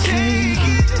 I'll take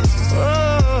it.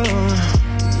 Oh,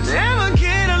 never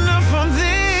get enough of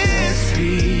this. Sex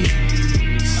beat,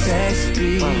 sex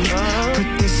beat. Put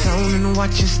this on and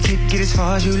watch us take it as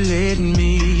far as you let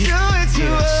me.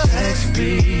 Sex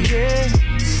beat, yeah,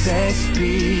 sex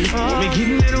beat. We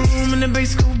getting in the room and the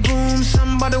bass go boom.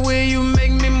 Something about the way you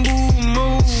make me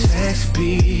move. Sex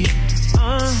beat,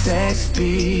 sex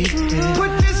beat.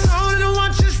 Put this on and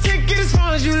watch us take it as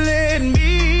far as you let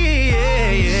me.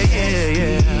 Yeah, yeah, yeah,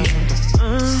 yeah.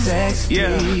 Sex beat.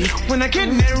 Yeah. When I get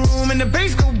in that room and the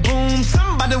bass go boom.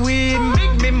 Something about the way it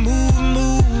make me move.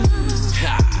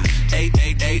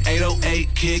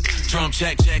 808 kick, drum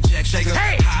check, check, check, shaker,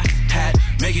 hi hat,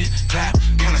 make it clap,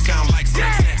 kinda sound like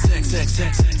sex, sex, sex, sex,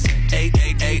 sex, sex.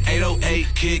 808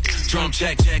 kick, drum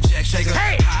check, check, check, shaker,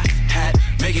 hi hat,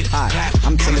 make it clap. Hi,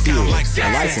 I'm Timothy Wood, like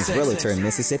a licensed realtor in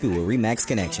Mississippi with Remax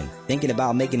Connection. Thinking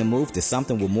about making a move to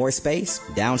something with more space?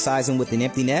 Downsizing with an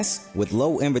empty nest? With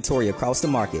low inventory across the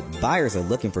market, buyers are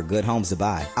looking for good homes to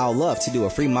buy. I'd love to do a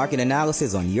free market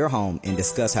analysis on your home and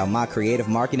discuss how my creative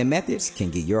marketing methods can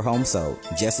get your home sold.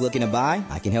 Just looking to buy?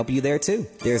 I can help you there too.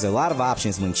 There's a lot of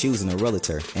options when choosing a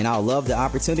realtor, and I'll love the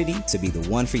opportunity to be the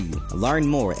one for you. Learn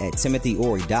more at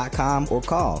TimothyOry.com or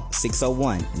call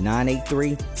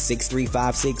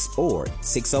 601-983-6356 or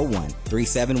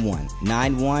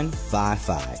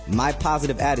 601-371-9155. My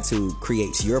positive attitude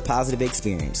creates your positive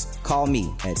experience. Call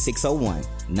me at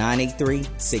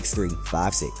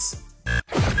 601-983-6356.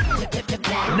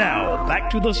 Now, back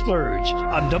to The Splurge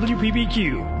on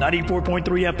WPBQ 94.3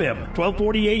 FM,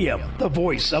 1240 AM, the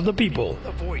voice of the people.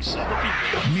 The voice of the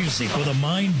people. Music for the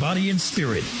mind, body, and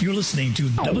spirit. You're listening to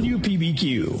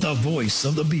WPBQ, the voice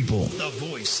of the people. The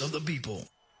voice of the people.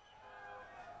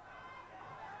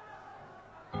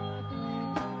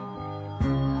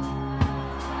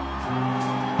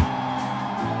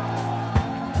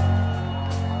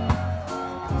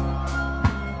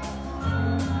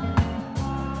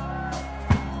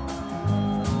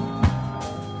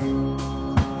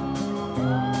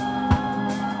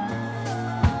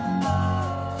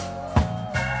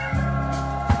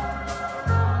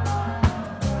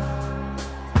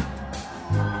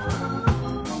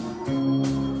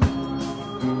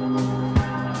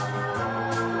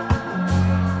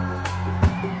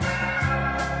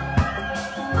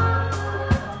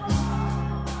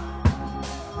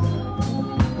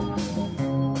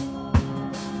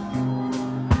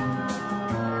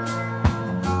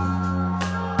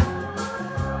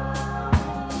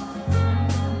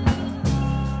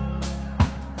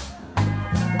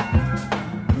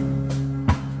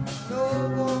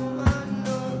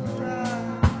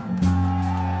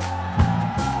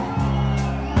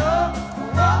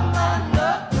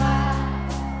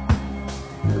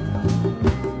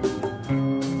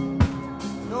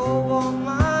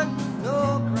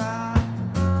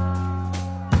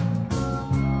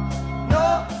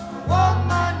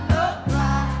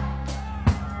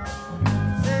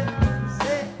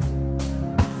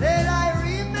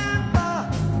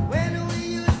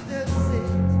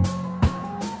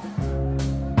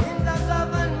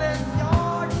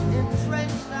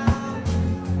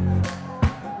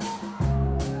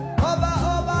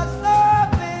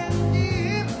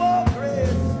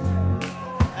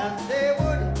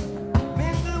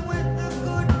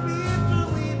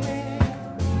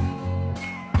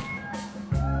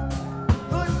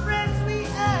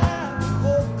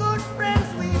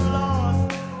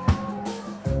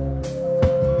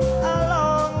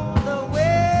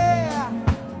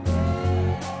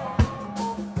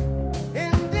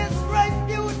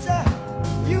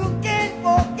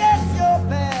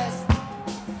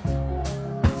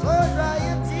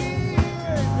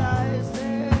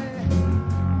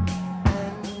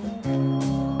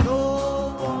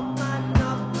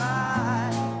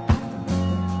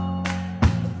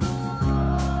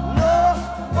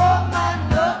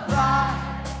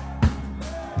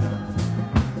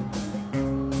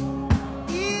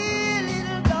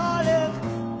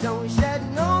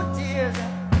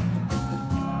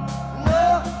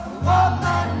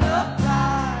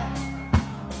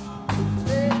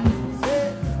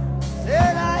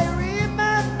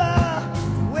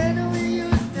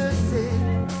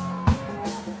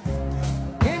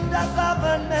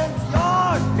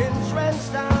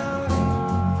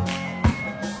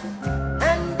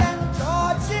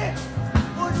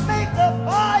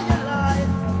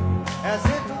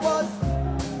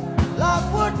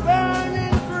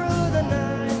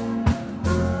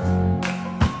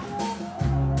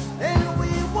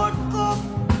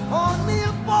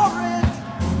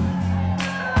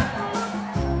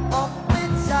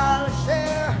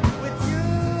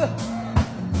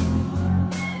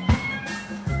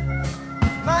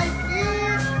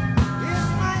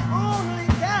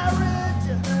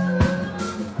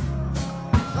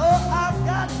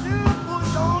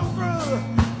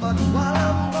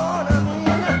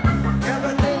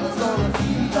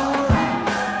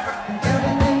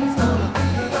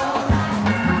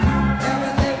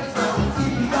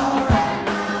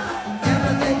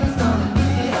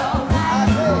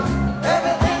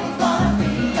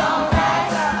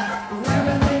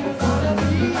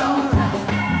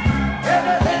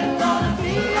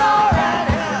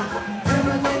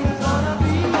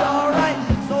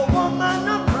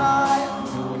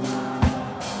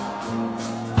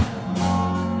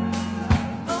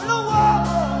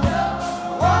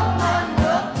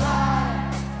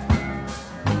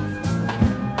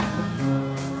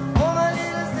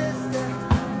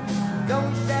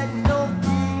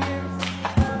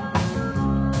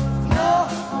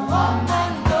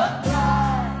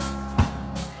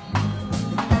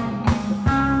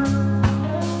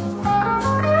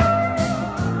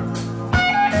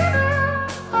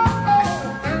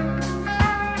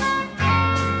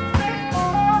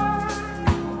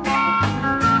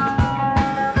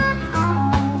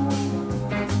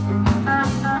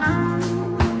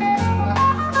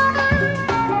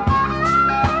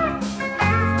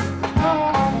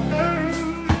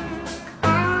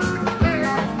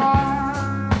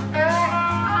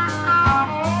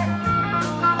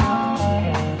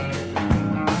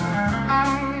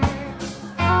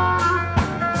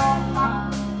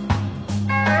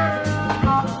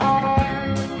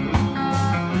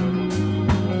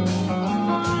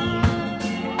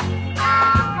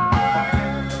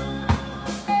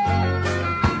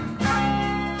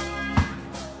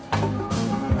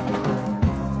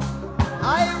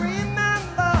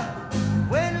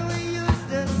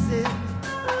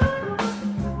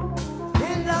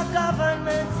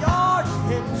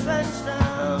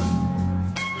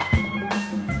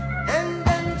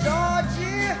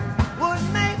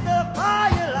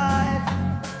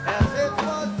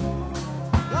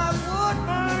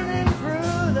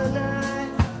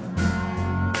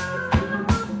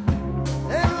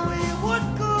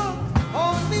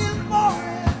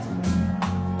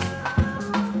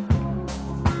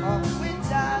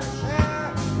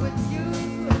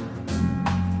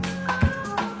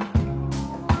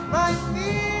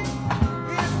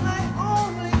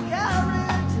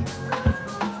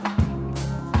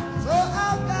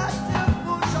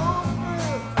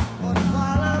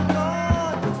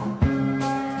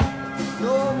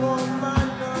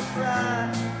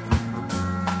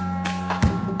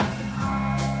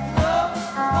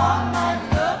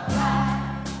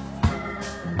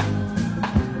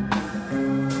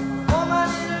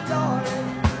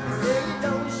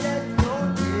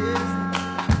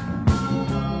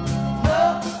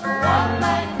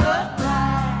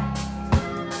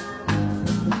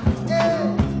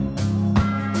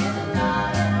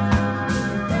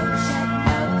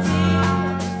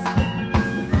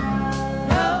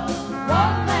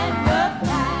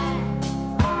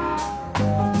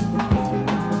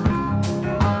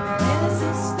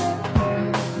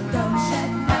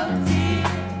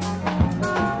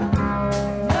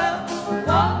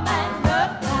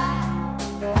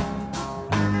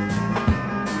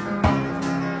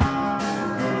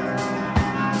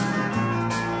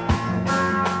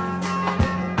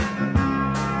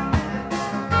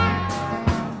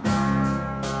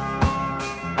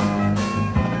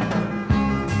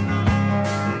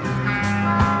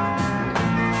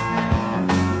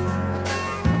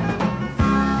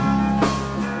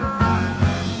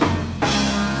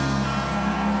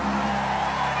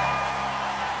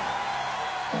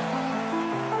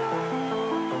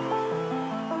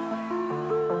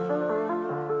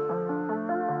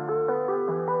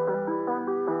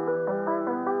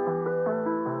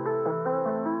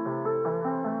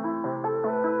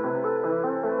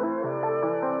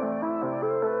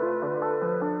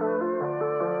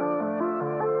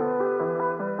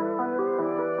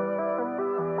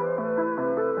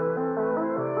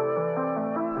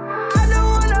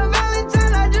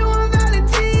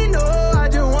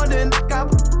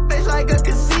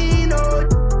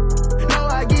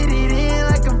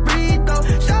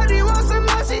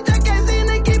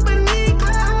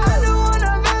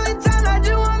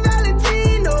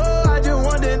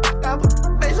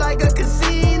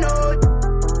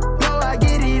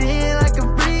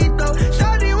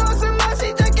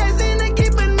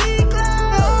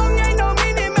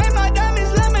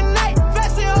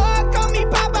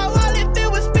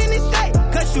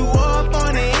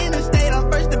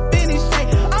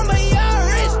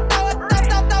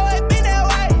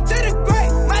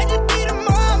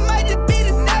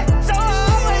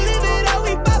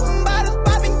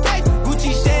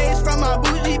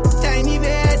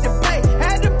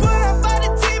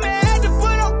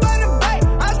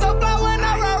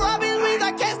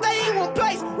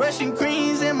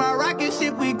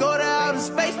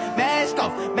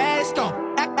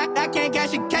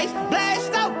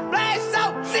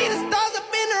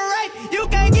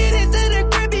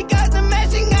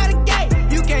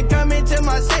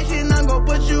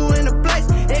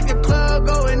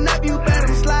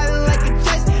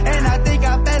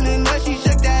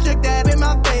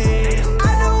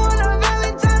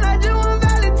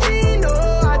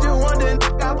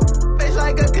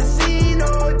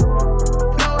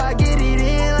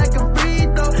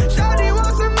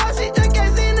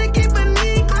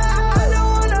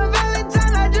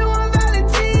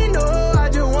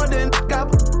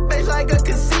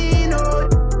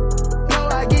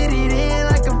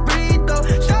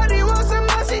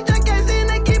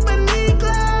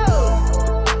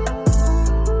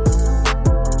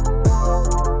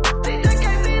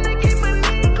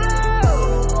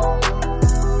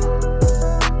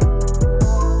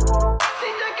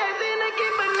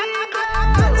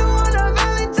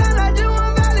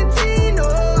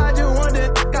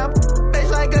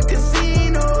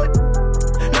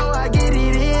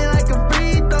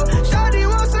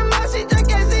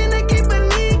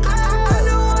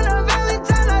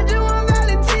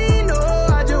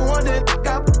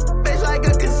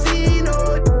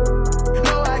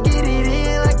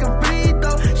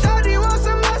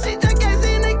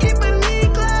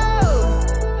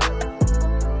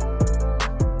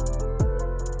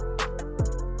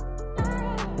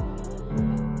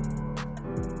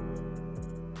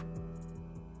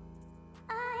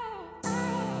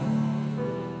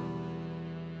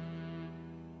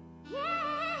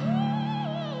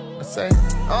 say,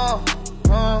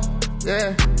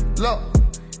 yeah. Look,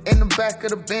 in the back of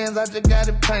the Benz, I just got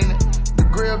it painted. The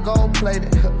grill gold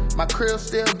plated, my crib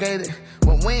still gated.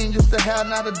 When we ain't used to have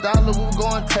not $1, we was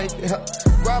gonna take it.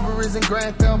 Robberies and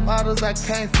grand theft autos, I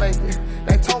can't fake it.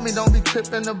 They told me don't be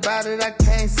tripping about it, I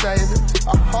can't save it.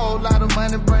 A whole lot of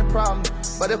money bring problems,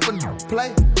 but if a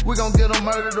play, we gon' get them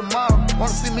murdered tomorrow. Wanna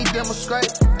see me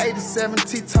demonstrate? 87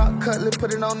 T-top cutlet,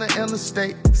 put it on the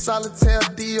interstate. Solitaire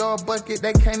Dior bucket,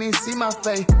 they can't even see my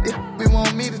face. If we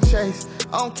want me to chase,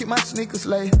 I don't keep my sneakers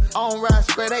late. I don't ride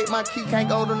straight 8, my key can't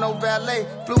go to no valet.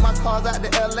 Flew my cars out to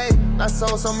LA, I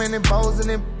sold so many bows and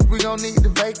then we gon' need to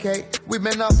vacate. We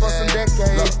been up for some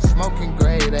decades. Look, smoking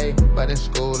grade A, but in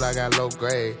school I got low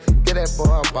grade. Get that boy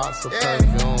a box of perfume,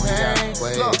 he got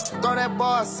weight. Look, throw that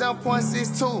bar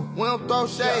 7.62, we don't throw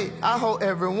shade. I hope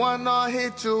everyone on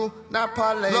hit you, not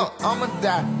parlay. Look, I'ma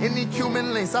die in these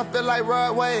Cuban links, I feel like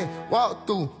Rod Wave. Walk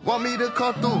through, want me to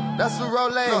come through, that's the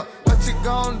Rolay. Look, what you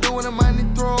gon' do when the money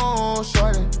through,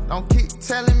 shorty? Don't keep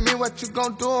telling me what you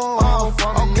gon' do. Okay,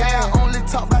 I only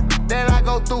talk about that I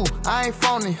go through. I ain't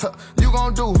phony, you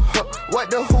gon' do what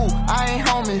the who? I ain't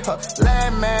homie,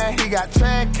 Lad man, he got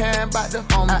track can bout the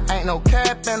homie. I ain't no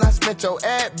cap and I spent your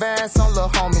advance on lil'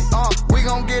 homie. We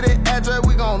gon' get it address,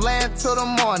 we gon' land till the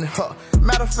morning,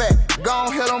 Matter of fact,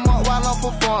 gon' hit them up while I'm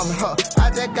performing, I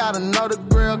just gotta know the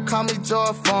grill, call me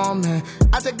Joy Foreman.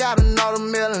 I just gotta know the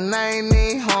mill and I ain't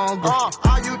even hungry. All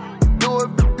you do it,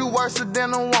 do worse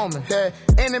than a woman. Yeah.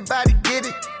 Anybody get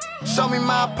it? Show me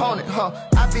my opponent,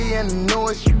 I be in the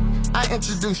newest. I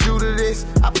introduce you to this.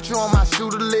 I put you on my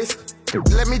shooter list.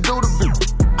 Let me do the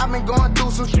beat. I been going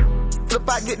through some shit. Flip,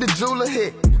 I get the jeweler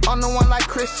hit. On the one like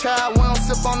Chris Child, we don't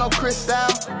sip on no Crystal.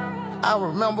 I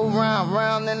remember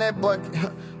round in that bucket.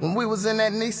 When we was in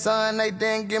that Nissan, they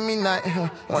didn't give me nothing.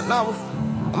 When I was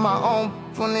on my own,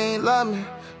 when they ain't love me.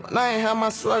 When I ain't have my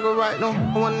swagger right, no,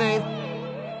 when they ain't.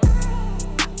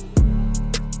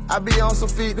 I be on some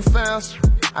feed the fans.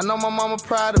 I know my mama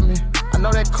proud of me. I know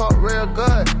that cut real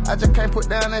good. I just can't put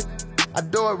down that. I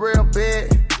do it real big,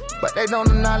 but they don't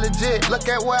acknowledge it. Look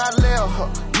at where I live.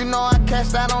 You know I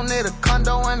cashed out on it. A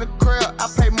condo and a crib. I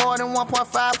pay more than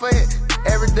 1.5 for it.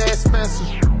 Every day expensive.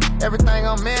 Everything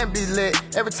I'm in be lit.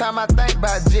 Every time I think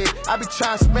about jit, I be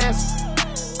trying to spend.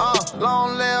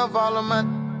 Long live all of my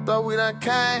though we done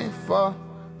came for.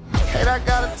 Hey, I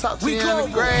gotta talk to you in the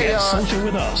graveyard. Get social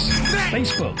with us.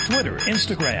 Facebook, Twitter,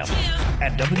 Instagram,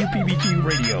 at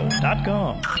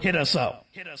WPBQRadio.com. Hit us up.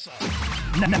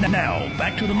 Now,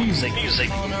 back to the music.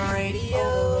 On the radio.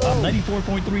 On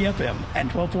 94.3 FM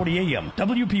and 1240 AM.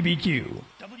 WPBQ.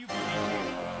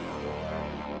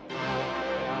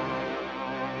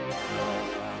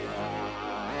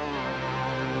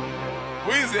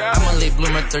 I'm a late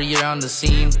bloomer, 3rd year on the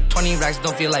scene. 20 racks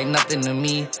don't feel like nothing to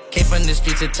me. Came from the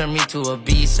streets, it turned me to a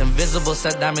beast. Invisible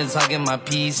set diamonds hugging my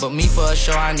piece. But me for a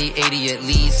show, I need 80 at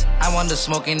least. I want the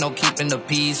smoke, ain't no keeping the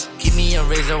peace. Keep me a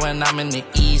razor when I'm in the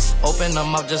east. Open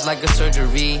them up just like a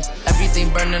surgery. Everything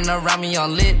burning around me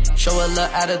on lit. Show a little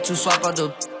attitude, swap out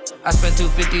the. I spent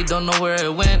 $250, don't know where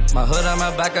it went. My hood on my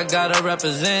back, I gotta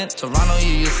represent. Toronto,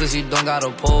 you useless, you don't got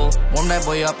a pole. Warm that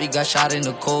boy up, he got shot in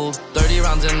the cold. 30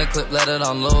 rounds in the clip, let it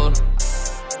unload.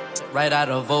 Right out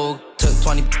of Vogue. Took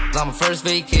 20 on my first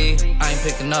vacay. I ain't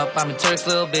picking up, I'm in Turk's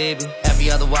little baby.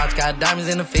 Every other watch got diamonds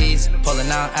in the face.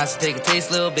 Pulling out, asked to take a taste,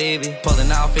 little baby.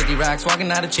 Pulling out 50 racks,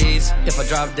 walking out of chase. If I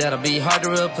drop dead, I'll be hard to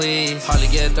replace. Hardly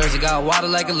get thirsty, got water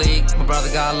like a lake. My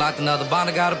brother got locked, another bond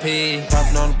I gotta pay.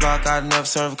 Popping on the block, I never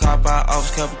serve a cop. I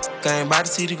always kept game by to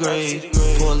see the grade.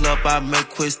 Pull up, I make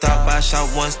quick stop. I shot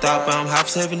one stop, I'm hot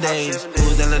for 7 days.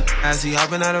 Who's that as he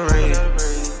hopping out of raid?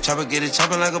 Chopper get it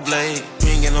chopping like a blade. You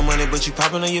ain't get no money, but you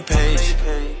popping on your page.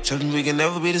 Trust me, we can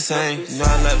never be the same. You know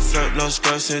I like flirt, no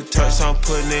skirts and turks. I'm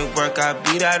putting in work, I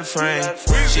beat out the frame.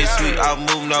 Shit sweet, I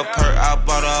move no perk. I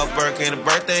bought her a Burke and a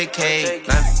birthday cake.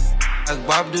 Like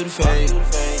Bob do the fade.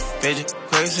 Bitch,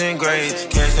 crazy and grades.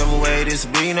 Cash them away, this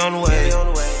being on the way.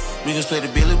 We can split the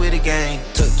Billy with the gang.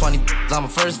 Took 20 on my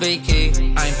first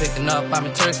vacay. I ain't picking up, I'm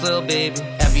in Turk's little baby.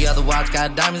 Every other watch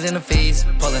got diamonds in the face.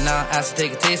 Pulling out, asked to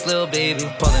take a taste, little baby.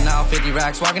 Pulling out 50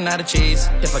 racks, walking out of chase.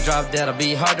 If I drop dead, I'll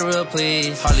be hard to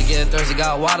replace. Hardly get thirsty,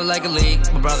 got water like a lake.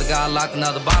 My brother got locked,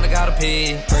 another bond I gotta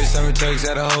pay. First time it Turks,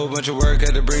 had a whole bunch of work.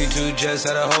 Had to breed 2 jets,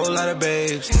 had a whole lot of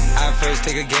babes. I first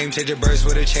take a game, change a burst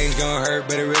with a change gon' hurt,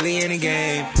 but it really ain't a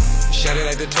game. Shut it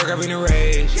like the Turk, I been a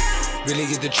rage. Really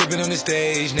get the tripping on the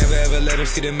stage. Never ever let them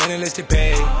see the man unless they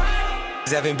pay.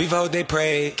 having beef, hope they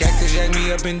pray. Cactus jack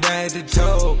me up and down at the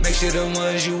toe. Make sure the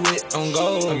ones you with on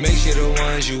go. Make sure the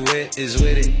ones you with is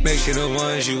with it. Make sure the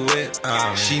ones you with.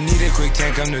 She need a quick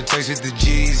tank, I'm the text with the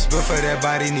G's. But for that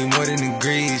body, need more than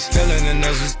degrees. Filling the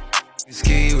nose with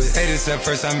ski with. Hey, this up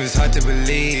first time, it's hard to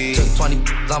believe. Took 20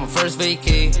 on my first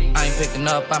vacay. I ain't picking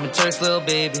up, I'm in Turks, little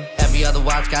baby. Every other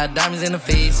watch got diamonds in the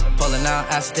face. Pulling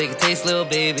out, asked to take a taste, little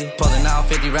baby. Pulling out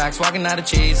 50 racks, walking out of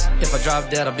cheese. If I drop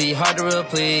dead, I'll be hard to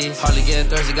replace. Hardly getting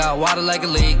thirsty, got water like a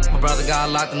leak. My brother got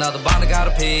locked, another bond, I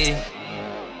gotta pee.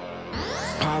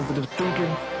 Positive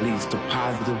thinking leads to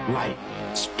positive life.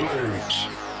 Splurge.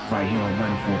 Right here on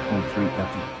 94.3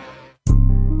 FM.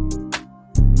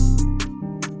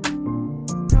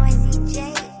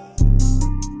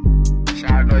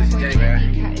 Shout out Noisy J, man.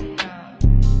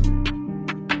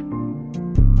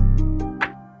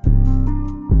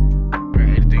 We're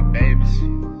 83 babies.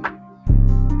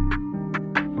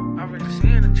 I'm really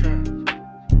seeing the trap.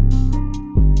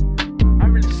 I'm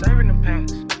really serving the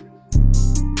packs.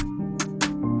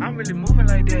 I'm really moving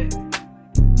like that.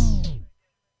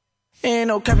 Ain't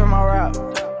no cap in my rap.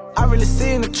 I really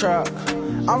see in the trap.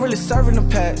 I'm really serving the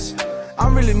packs.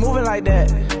 I'm really moving like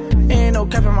that. Ain't no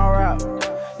cap in my rap.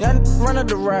 Young run of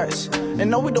the rats. And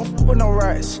no, we don't f with no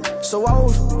rats. So I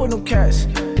won't f with no cats.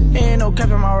 Ain't no cap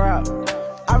in my rap.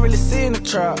 I really see in the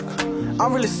trap.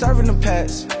 I'm really serving the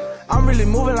packs. I'm really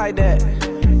moving like that.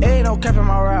 Ain't no cap in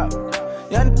my rap.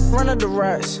 Young run of the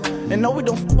rats. And no, we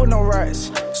don't f with no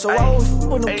rats. So I won't f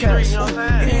with no cats.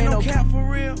 Ain't no cap for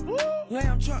real.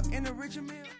 Lamb truck in the Richard Mill.